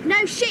 Yeah,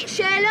 no shit,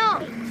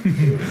 Sherlock.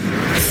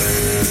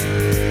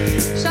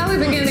 Shall we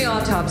begin the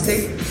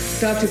autopsy?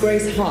 Dr.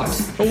 Grace Hart.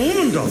 A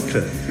woman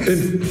doctor?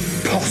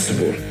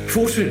 Impossible.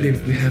 Fortunately,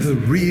 we have a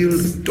real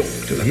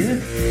doctor.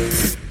 Yeah?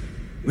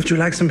 Would you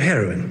like some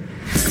heroin?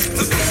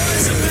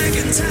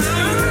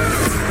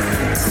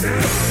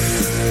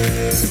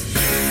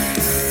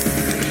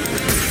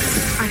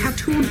 I have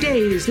 2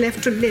 days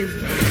left to live.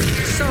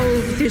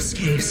 Solve this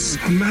case.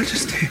 Her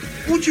Majesty,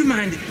 would you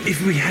mind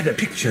if we had a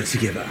picture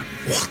together?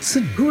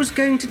 Watson? Who's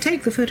going to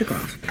take the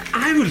photograph?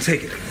 I will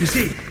take it. You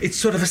see, it's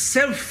sort of a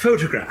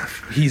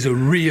self-photograph. He's a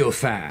real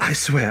fan. I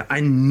swear,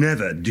 I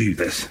never do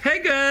this. Hey,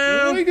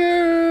 girl! Hey,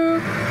 girl!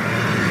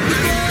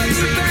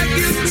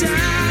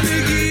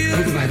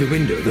 Over by the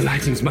window, the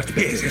lighting's much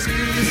better. Yes,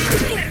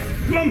 yes.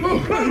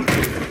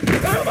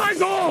 Oh my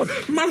God!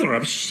 Mother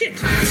of shit!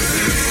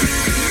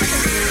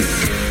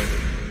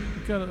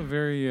 Got a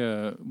very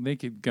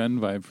Naked Gun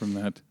vibe from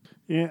that.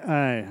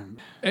 Yeah,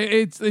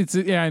 It's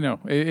yeah, I know.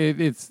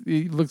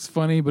 It looks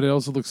funny, but it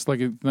also looks like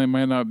it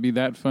might not be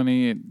that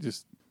funny. It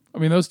just, I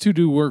mean, those two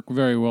do work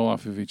very well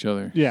off of each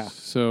other. Yeah.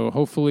 So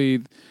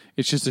hopefully,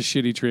 it's just a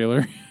shitty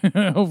trailer.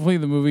 Hopefully,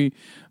 the movie,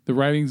 the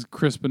writing's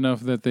crisp enough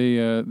that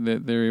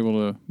that they're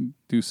able to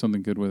do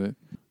something good with it.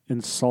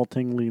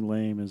 Insultingly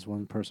lame, as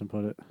one person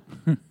put it.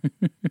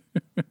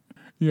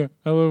 Yeah,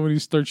 I love when he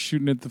starts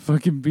shooting at the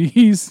fucking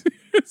bees.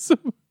 So,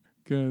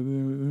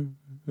 God,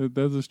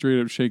 that's a straight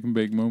up shake and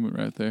bake moment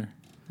right there.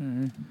 All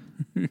right.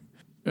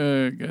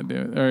 God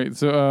damn it. All right.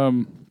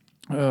 So,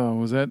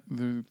 was that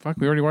the fuck?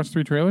 We already watched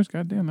 3 trailers.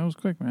 God damn, that was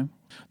quick, man.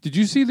 Did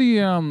you see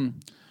the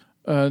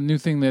new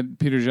thing that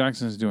Peter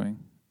Jackson is doing?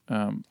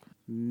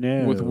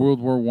 No. With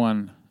World War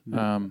One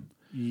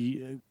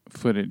Yeah.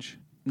 footage.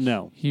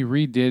 No. He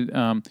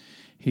redid.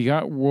 He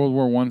got World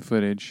War One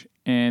footage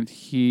and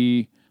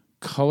he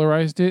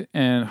colorized it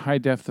and high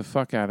def the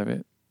fuck out of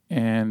it,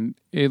 and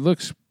it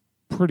looks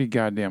pretty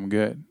goddamn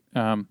good.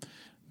 And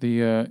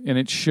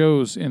it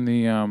shows in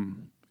the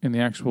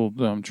actual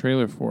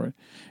trailer for it.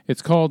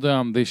 It's called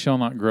 "They Shall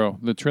Not Grow."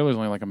 The trailer's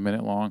only like a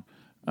minute long,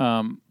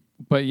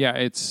 but yeah,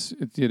 it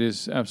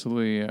is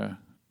absolutely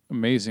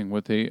amazing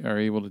what they are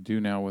able to do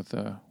now with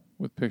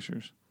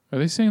pictures. Are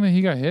they saying that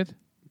he got hit?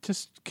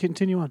 Just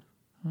continue on.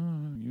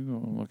 You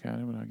go look at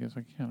it, but I guess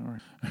I can't. All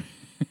right.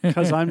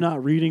 Because I'm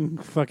not reading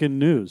fucking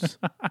news.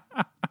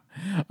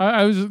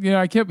 I was,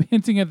 I kept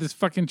hinting at this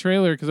fucking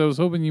trailer because I was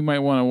hoping you might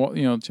want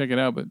to, check it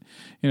out, but,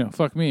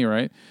 fuck me,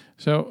 right?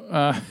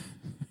 So,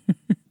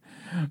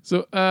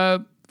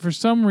 for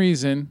some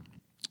reason,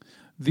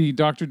 the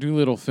Dr.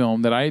 Dolittle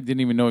film that I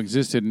didn't even know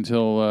existed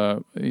until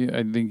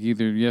I think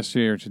either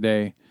yesterday or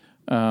today,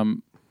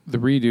 the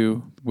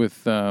redo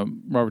with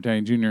Robert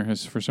Downey Jr.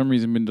 has for some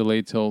reason been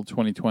delayed till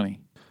 2020.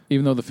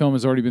 Even though the film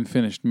has already been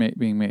finished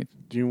being made.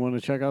 Do you want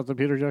to check out the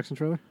Peter Jackson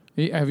trailer?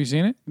 Have you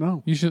seen it?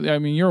 No. You should. I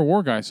mean, you're a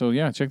war guy, so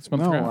yeah, check this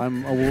one out. No,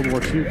 I'm a World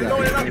War II guy. I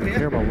don't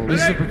care about World War II.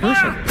 This is a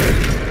precursor.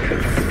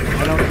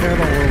 I don't care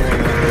about World War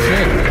I.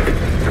 Shit.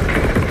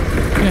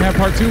 You can't have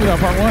part 2 without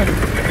part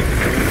 1.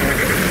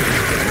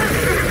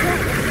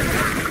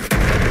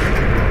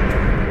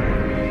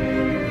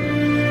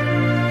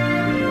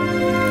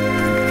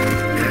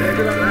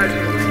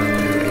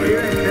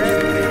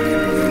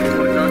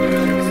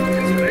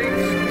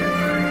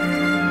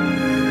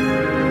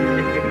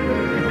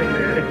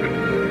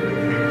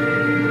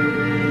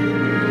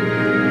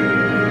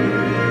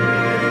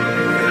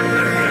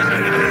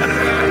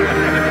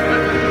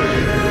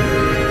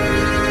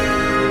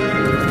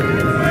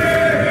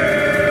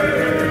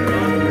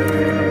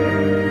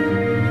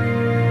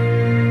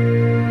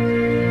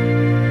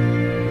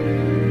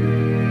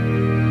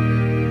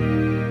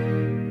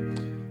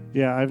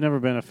 Yeah, I've never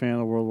been a fan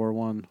of World War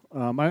One.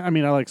 I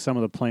mean, I like some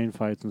of the plane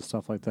fights and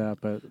stuff like that,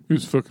 but He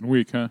was fucking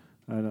weak, huh?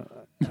 I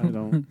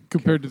don't.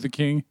 Compared to The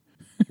King.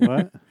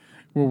 What?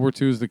 World War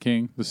II is The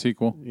King, the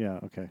sequel.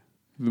 Yeah. Okay.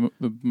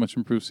 The much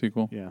improved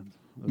sequel. Yeah,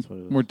 that's what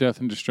it is. More death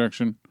and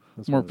destruction.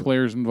 That's more what it is.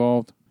 players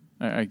involved.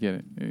 I get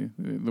it.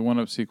 The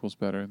one-up sequel's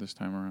better this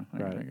time around. I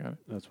got it.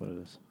 That's what it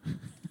is.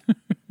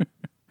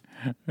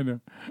 I know.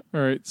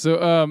 All right. So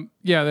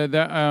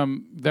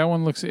that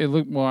one looks.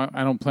 Well,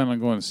 I don't plan on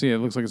going to see it. It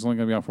looks like it's only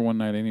going to be out for one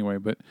night anyway.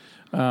 But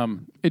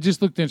it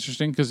just looked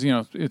interesting because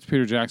it's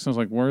Peter Jackson. I was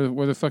like,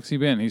 where the fuck's he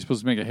been? He's supposed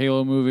to make a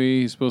Halo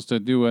movie. He's supposed to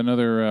do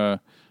another.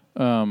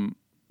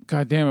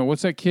 God damn it!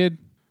 What's that kid?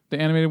 The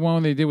animated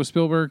one they did with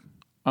Spielberg.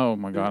 Oh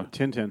my God.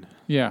 Tintin.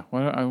 Yeah.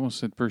 Well, I almost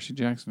said Percy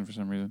Jackson for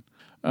some reason.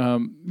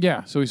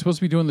 Yeah. So he's supposed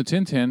to be doing the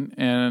Tintin,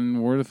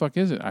 and where the fuck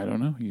is it? I don't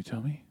know. You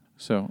tell me.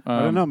 So I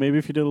don't know. Maybe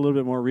if you did a little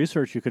bit more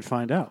research, you could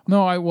find out.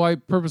 No, I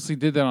purposely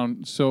did that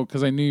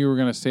because I knew you were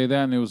going to say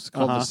that, and it was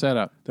called the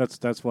setup.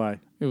 That's why.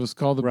 It was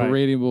called the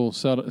beratable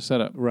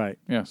setup. Right.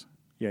 Yes.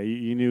 Yeah,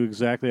 you knew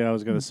exactly I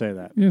was going to say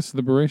that. Yes,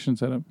 the beration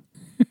setup.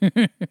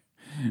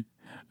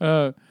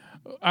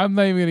 I'm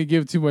not even going to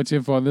give too much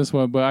info on this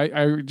one, but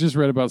I just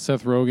read about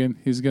Seth Rogen.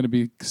 He's going to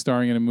be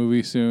starring in a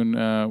movie soon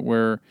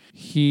where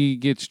he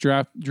gets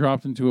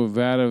dropped into a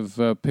vat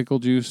of pickle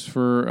juice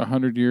for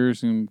 100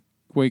 years and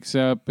wakes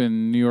up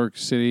in New York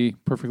City,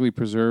 perfectly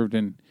preserved,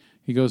 and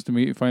he goes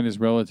to find his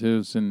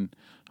relatives, and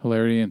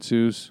hilarity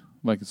ensues.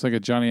 It's like a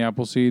Johnny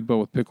Appleseed, but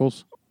with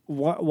pickles.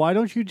 Why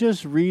don't you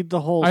just read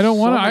the whole? I don't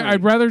want to.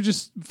 I'd rather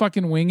just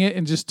fucking wing it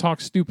and just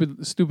talk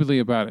stupidly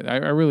about it. I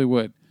really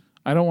would.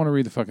 I don't want to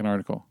read the fucking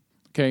article.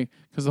 Okay,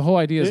 because the whole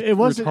idea is it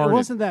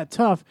wasn't that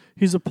tough.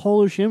 He's a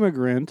Polish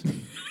immigrant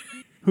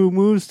who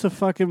moves to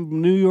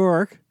fucking New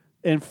York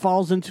and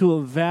falls into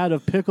a vat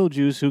of pickle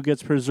juice, who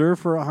gets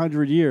preserved for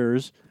 100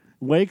 years,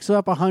 wakes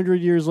up 100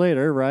 years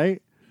later,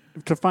 right,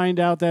 to find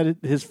out that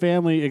his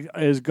family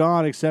is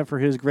gone except for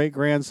his great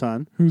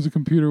grandson, who's a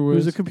computer whiz,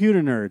 who's a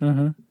computer nerd,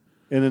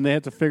 and then they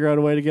have to figure out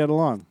a way to get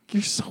along.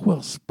 You're so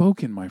well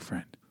spoken, my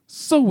friend.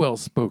 So well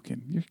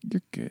spoken.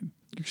 You're good.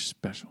 You're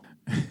special.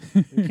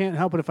 You can't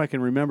help it if I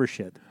can remember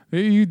shit.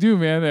 You do,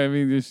 man. I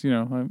mean, just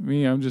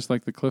me. I'm just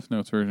like the Cliff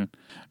Notes version.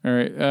 All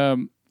right.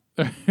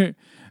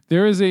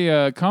 There is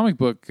a comic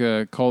book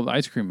called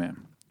Ice Cream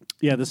Man.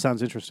 Yeah, this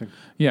sounds interesting.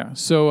 Yeah.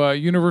 So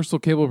Universal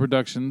Cable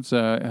Productions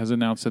has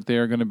announced that they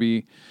are going to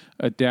be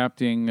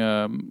adapting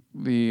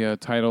the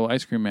title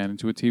Ice Cream Man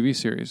into a TV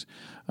series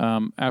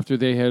after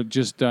they had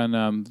just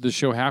done the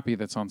show Happy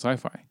that's on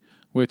Sci-Fi,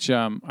 which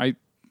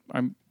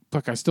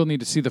I still need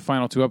to see the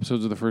final 2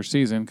 episodes of the first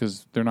season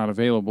because they're not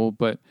available.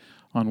 But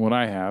on what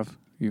I have,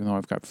 even though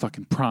I've got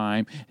fucking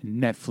Prime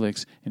and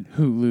Netflix and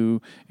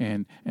Hulu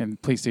and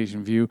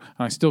PlayStation View,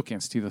 and I still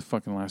can't see the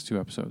fucking last 2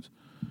 episodes.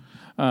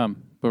 But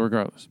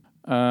regardless,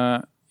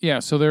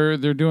 so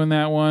they're doing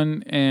that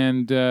one,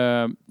 and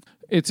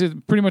it's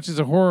pretty much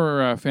a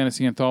horror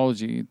fantasy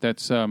anthology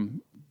that's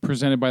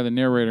presented by the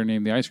narrator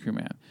named the Ice Cream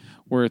Man,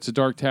 where it's a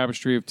dark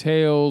tapestry of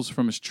tales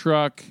from his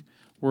truck,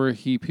 where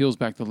he peels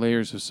back the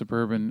layers of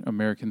suburban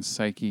American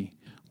psyche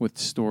with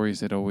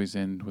stories that always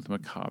end with a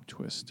macabre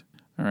twist.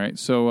 All right,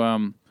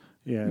 so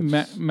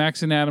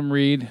Max and Adam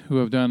Reed, who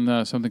have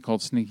done something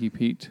called Sneaky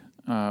Pete,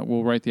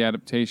 will write the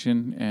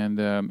adaptation, and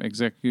they'll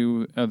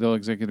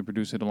executive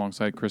produce it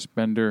alongside Chris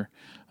Bender,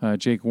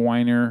 Jake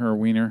Weiner,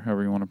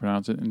 however you want to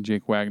pronounce it, and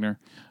Jake Wagner.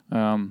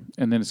 And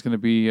then it's going to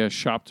be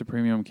shopped to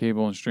premium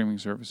cable and streaming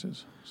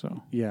services.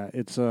 So yeah,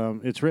 it's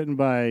written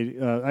by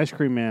Ice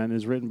Cream Man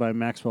is written by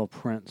Maxwell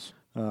Prince.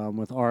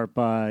 With art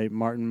by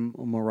Martin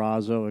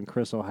Morazzo and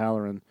Chris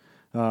O'Halloran.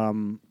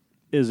 Here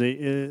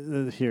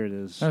it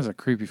is. That's a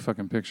creepy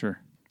fucking picture.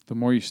 The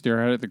more you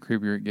stare at it, the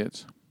creepier it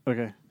gets.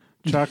 Okay.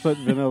 Chocolate,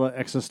 vanilla,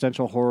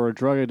 existential horror,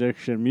 drug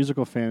addiction,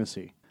 musical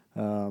fantasy.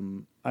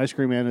 Ice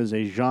Cream Man is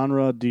a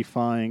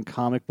genre-defying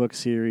comic book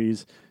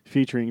series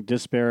featuring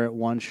disparate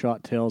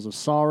one-shot tales of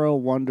sorrow,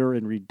 wonder,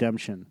 and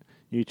redemption.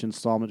 Each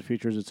installment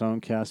features its own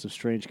cast of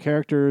strange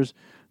characters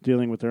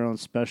dealing with their own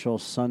special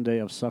Sunday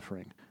of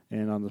suffering.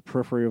 And on the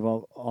periphery of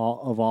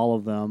all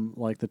of them,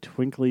 like the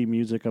twinkly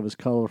music of his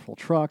colorful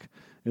truck,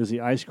 is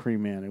the Ice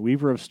Cream Man, a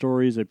weaver of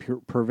stories, a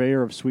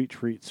purveyor of sweet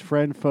treats,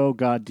 friend, foe,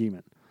 god,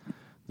 demon.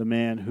 The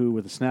man who,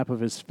 with a snap of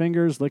his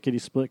fingers,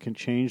 lickety-split, can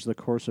change the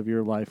course of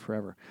your life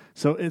forever.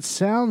 So it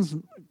sounds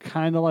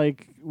kind of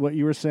like what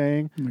you were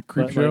saying. The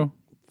Creep Show? Like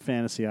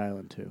Fantasy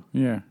Island, too.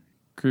 Yeah.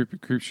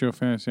 Creep Show,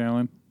 Fantasy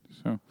Island.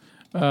 So,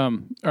 all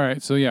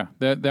right. So, yeah,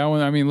 that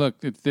one, I mean, look,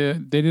 they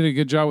did a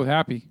good job with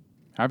Happy.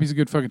 Happy's a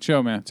good fucking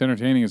show, man. It's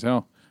entertaining as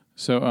hell.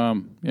 So,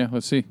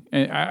 let's see.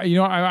 And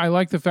I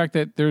like the fact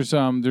that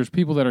there's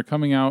people that are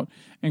coming out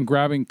and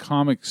grabbing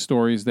comic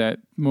stories that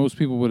most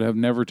people would have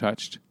never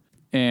touched,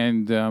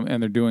 and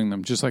they're doing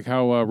them. Just like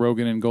how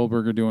Rogan and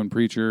Goldberg are doing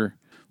Preacher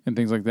and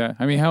things like that.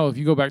 I mean, hell, if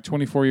you go back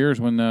 24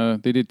 years when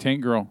they did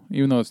Tank Girl,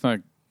 even though it's not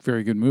a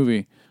very good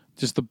movie,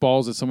 just the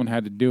balls that someone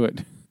had to do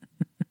it.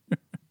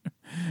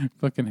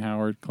 Fucking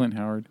Clint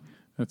Howard.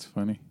 That's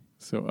funny.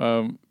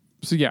 So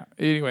yeah.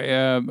 Anyway,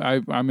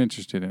 I'm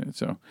interested in it.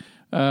 So,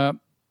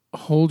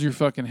 hold your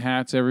fucking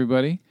hats,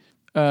 everybody.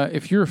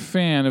 If you're a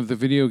fan of the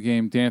video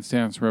game Dance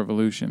Dance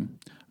Revolution,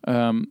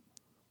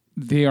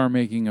 they are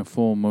making a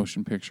full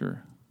motion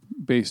picture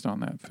based on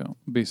that film,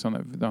 based on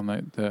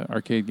that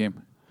arcade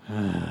game.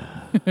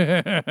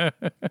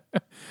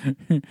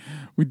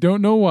 We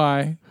don't know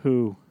why.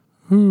 Who?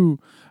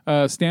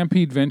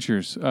 Stampede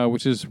Ventures,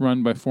 which is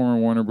run by former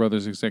Warner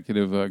Brothers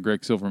executive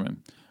Greg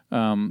Silverman,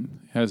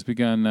 has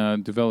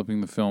begun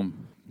developing the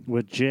film.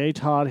 With J.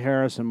 Todd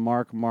Harris and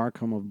Mark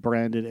Markham of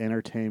Branded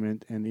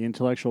Entertainment and the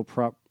intellectual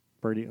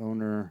property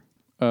owner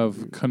of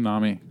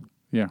Konami.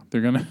 Yeah,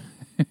 they're going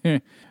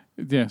to...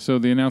 Yeah, so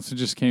the announcement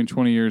just came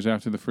 20 years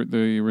after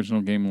the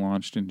original game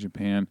launched in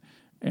Japan.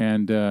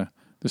 And the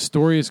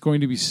story is going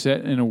to be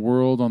set in a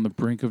world on the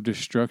brink of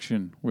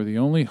destruction where the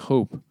only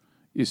hope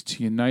is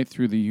to unite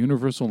through the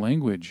universal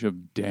language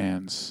of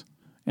dance.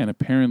 And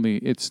apparently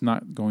it's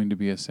not going to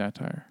be a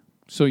satire.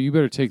 So you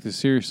better take this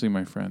seriously,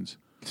 my friends,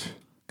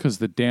 because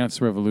the dance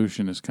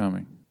revolution is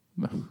coming.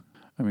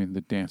 I mean,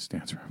 the dance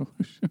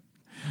revolution.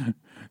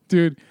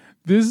 Dude,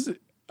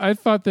 I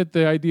thought that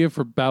the idea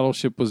for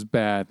Battleship was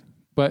bad.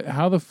 But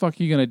how the fuck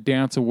are you going to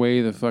dance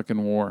away the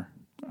fucking war?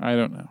 I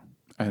don't know.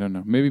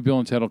 Maybe Bill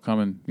and Ted will come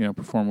and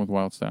perform with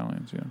Wild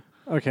Stallions.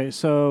 Okay,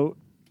 so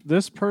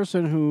this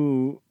person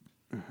who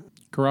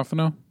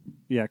Garofano?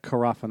 Yeah,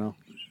 Garofano.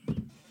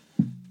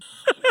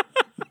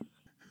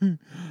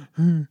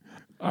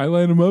 I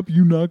line them up,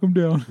 you knock them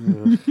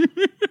down.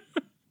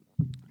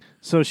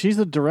 So she's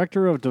the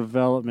director of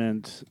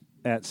development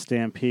at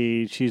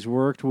Stampede. She's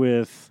worked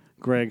with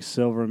Greg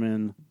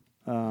Silverman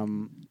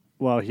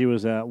while he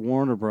was at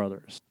Warner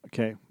Brothers.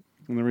 Okay,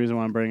 and the reason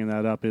why I'm bringing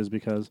that up is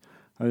because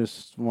I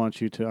just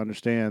want you to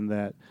understand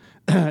that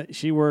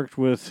she worked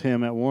with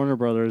him at Warner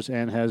Brothers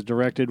and has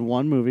directed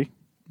one movie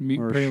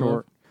or Pray, short.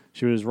 Love.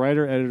 She was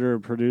writer, editor,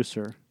 and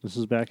producer. This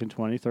is back in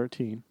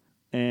 2013.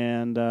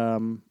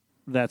 And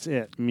that's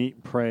it.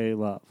 Meet, Pray,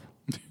 Love.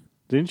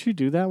 Didn't you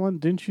do that one?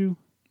 Didn't you?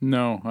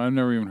 No, I've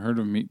never even heard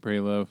of Meet,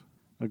 Pray, Love.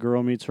 A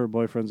girl meets her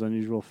boyfriend's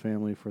unusual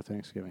family for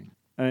Thanksgiving.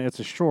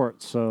 It's a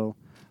short, so...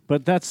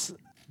 But that's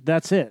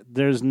it.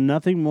 There's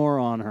nothing more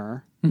on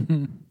her.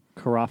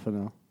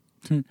 Garofano.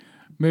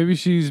 Maybe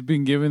she's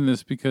been given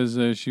this because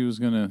she was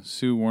going to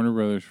sue Warner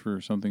Brothers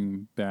for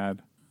something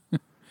bad.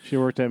 She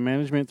worked at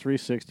Management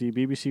 360,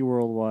 BBC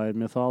Worldwide,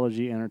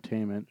 Mythology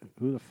Entertainment.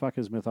 Who the fuck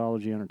is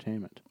Mythology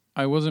Entertainment?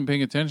 I wasn't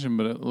paying attention,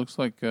 but it looks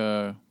like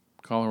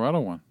Colorado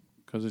won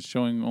because it's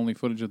showing only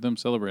footage of them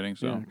celebrating.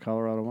 So Yeah,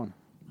 Colorado won.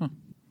 Huh.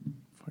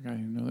 Fuck, I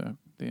didn't know that.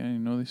 I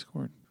didn't know they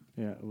scored.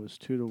 Yeah, it was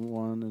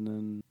 2-1, and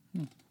then...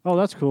 Oh,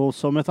 that's cool.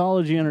 So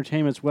Mythology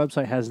Entertainment's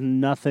website has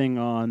nothing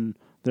on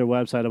their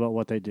website about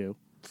what they do.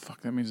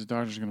 Fuck, that means the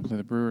Dodgers are going to play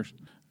the Brewers.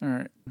 All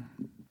right.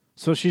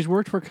 So she's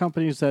worked for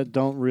companies that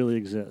don't really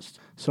exist.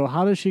 So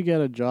how does she get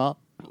a job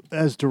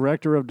as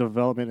director of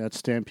development at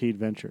Stampede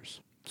Ventures?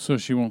 So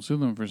she won't sue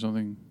them for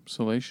something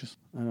salacious.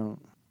 I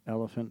don't...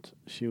 Elephant.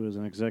 She was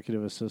an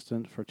executive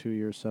assistant for 2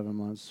 years, 7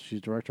 months.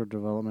 She's director of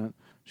development.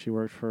 She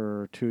worked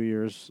for 2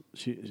 years.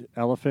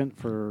 Elephant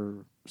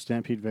for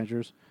Stampede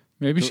Ventures.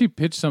 Maybe she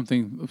pitched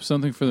something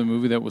for the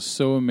movie that was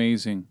so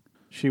amazing.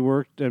 She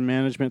worked at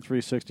Management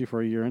 360 for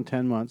 1 year and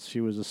 10 months. She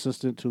was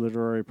assistant to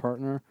literary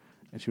partner,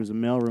 and she was a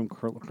mailroom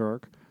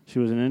clerk. She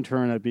was an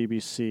intern at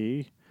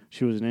BBC.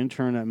 She was an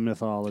intern at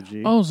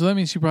Mythology. Oh, so that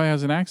means she probably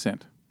has an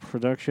accent.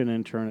 Production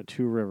intern at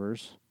Two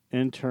Rivers.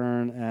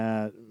 Intern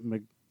at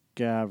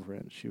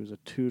McGavran. She was a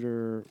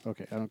tutor.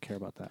 Okay, I don't care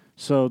about that.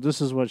 So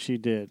this is what she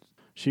did.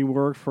 She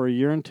worked for 1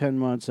 year and 10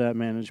 months at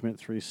Management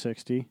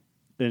 360.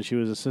 Then she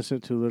was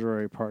assistant to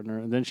literary partner.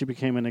 And then she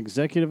became an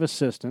executive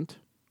assistant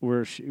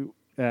where she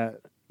at,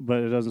 but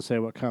it doesn't say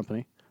what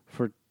company.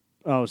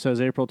 It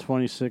says April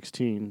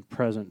 2016,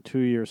 present, 2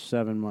 years,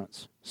 7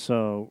 months.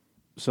 So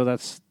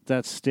that's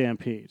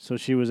Stampede. So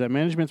she was at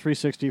Management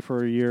 360 for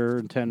 1 year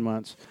and 10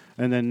 months.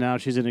 And then now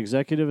she's an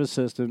executive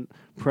assistant,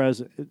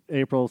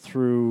 April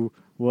through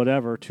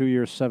whatever, 2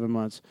 years, 7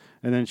 months.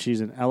 And then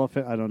she's an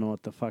elephant. I don't know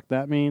what the fuck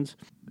that means.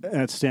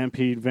 At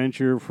Stampede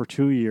Venture for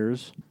 2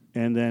 years.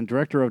 And then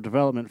director of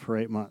development for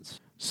 8 months.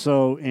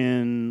 So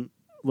in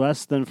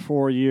less than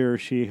 4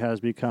 years, she has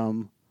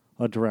become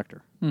a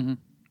director.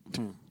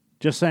 Mm-hmm.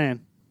 Just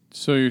saying.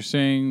 So you're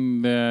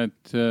saying that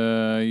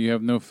you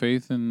have no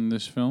faith in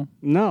this film?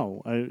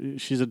 No.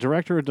 She's a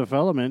director of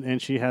development,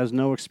 and she has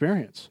no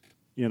experience.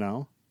 You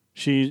know?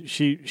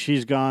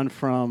 She's gone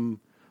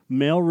from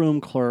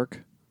mailroom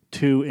clerk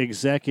to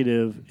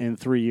executive in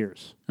 3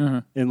 years.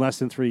 Uh-huh. In less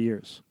than 3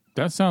 years.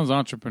 That sounds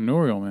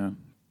entrepreneurial, man.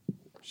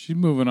 She's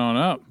moving on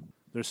up.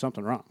 There's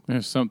something wrong.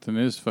 There's something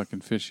is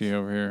fucking fishy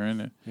over here, isn't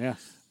it? Yeah.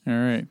 All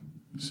right.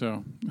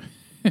 So.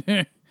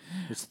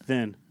 It's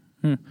thin.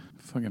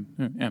 Fucking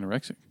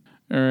anorexic.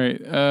 All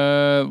right.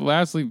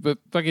 Lastly, but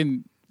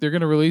fucking, they're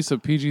going to release a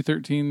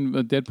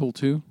PG-13 Deadpool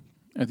 2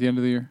 at the end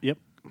of the year. Yep.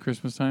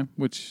 Christmas time,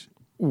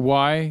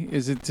 why?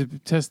 Is it to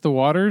test the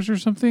waters or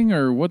something?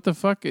 Or what the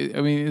fuck?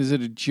 I mean, is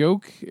it a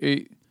joke?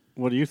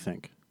 What do you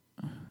think?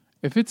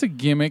 If it's a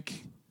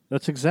gimmick.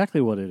 That's exactly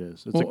what it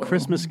is. It's a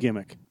Christmas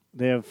gimmick.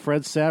 They have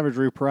Fred Savage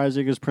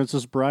reprising his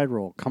Princess Bride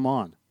role. Come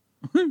on.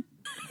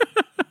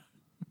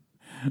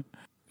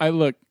 I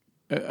know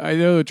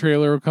the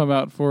trailer will come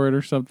out for it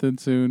or something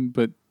soon,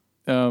 but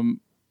I've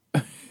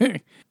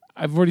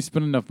already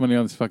spent enough money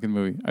on this fucking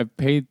movie. I've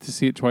paid to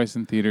see it twice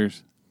in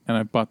theaters, and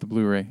I bought the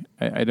Blu-ray.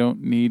 I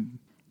don't need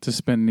to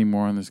spend any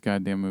more on this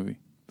goddamn movie.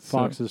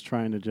 Fox is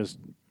trying to just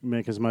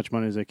make as much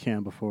money as they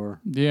can before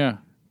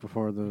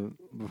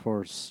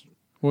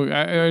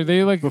are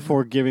they like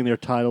before giving their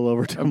title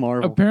over to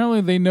Marvel? Apparently,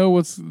 they know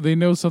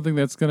something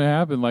that's going to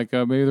happen. Like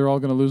maybe they're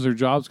all going to lose their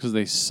jobs because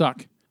they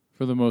suck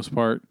for the most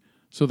part.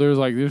 So there's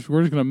like, we're just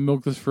going to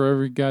milk this for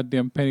every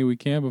goddamn penny we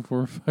can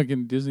before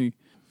fucking Disney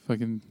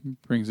fucking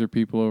brings their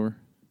people over.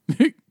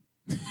 You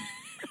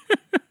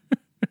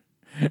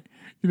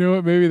know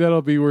what? Maybe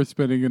that'll be worth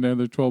spending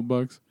another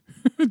 $12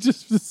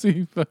 just to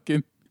see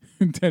fucking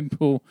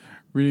Deadpool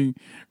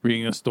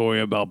reading a story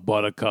about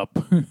Buttercup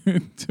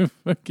to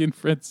fucking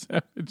Fred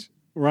Savage.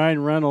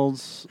 Ryan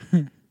Reynolds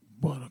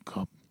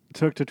Buttercup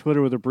took to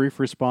Twitter with a brief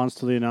response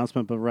to the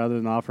announcement, but rather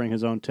than offering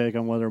his own take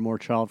on whether a more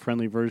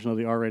child-friendly version of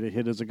the R-rated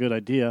hit is a good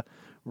idea,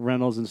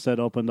 Reynolds instead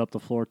opened up the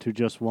floor to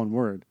just one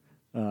word.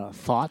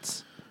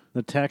 Thoughts?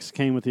 The text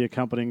came with the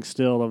accompanying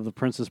still of the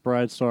Princess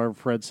Bride star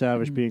Fred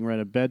Savage being read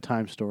a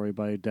bedtime story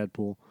by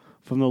Deadpool.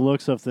 From the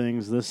looks of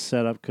things, this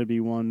setup could be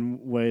one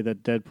way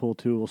that Deadpool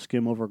 2 will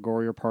skim over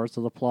gorier parts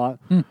of the plot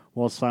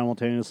while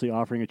simultaneously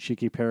offering a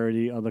cheeky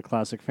parody of the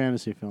classic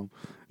fantasy film.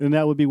 And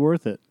that would be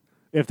worth it.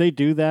 If they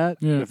do that,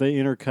 if they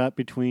intercut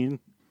between,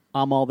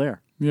 I'm all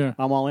there. Yeah.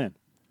 I'm all in.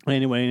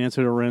 Anyway, in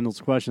answer to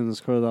Randall's question,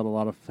 it's clear that a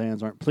lot of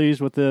fans aren't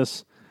pleased with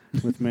this,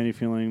 with many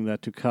feeling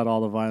that to cut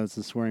all the violence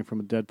and swearing from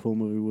a Deadpool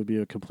movie would be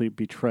a complete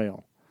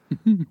betrayal.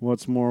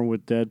 What's more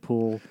with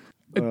Deadpool...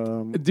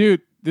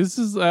 Dude, this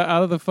is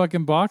out of the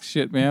fucking box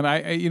shit, man.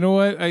 I you know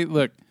what?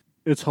 Look,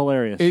 it's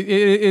hilarious.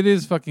 It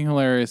is fucking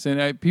hilarious,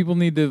 and people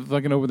need to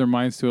fucking open their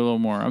minds to it a little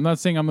more. I'm not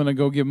saying I'm gonna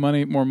go give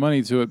more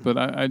money to it, but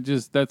I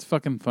just that's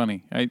fucking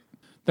funny. I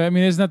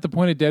mean, isn't that the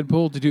point of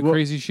Deadpool, to do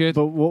crazy shit?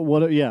 But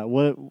what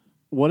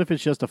if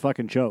it's just a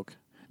fucking joke?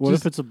 What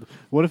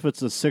if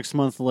it's a 6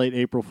 month late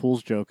April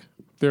Fool's joke?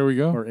 There we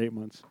go. Or 8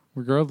 months.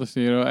 Regardless,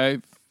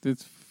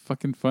 it's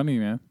fucking funny,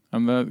 man.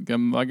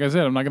 I'm like I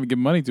said, I'm not gonna give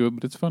money to it,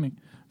 but it's funny.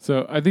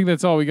 So I think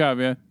that's all we got,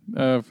 man,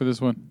 for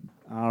this one.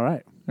 All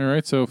right.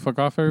 So fuck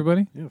off,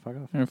 everybody. Yeah, fuck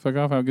off. All right, fuck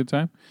off. Have a good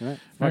time. All right.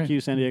 Fuck you,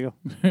 San Diego.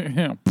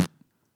 Yeah.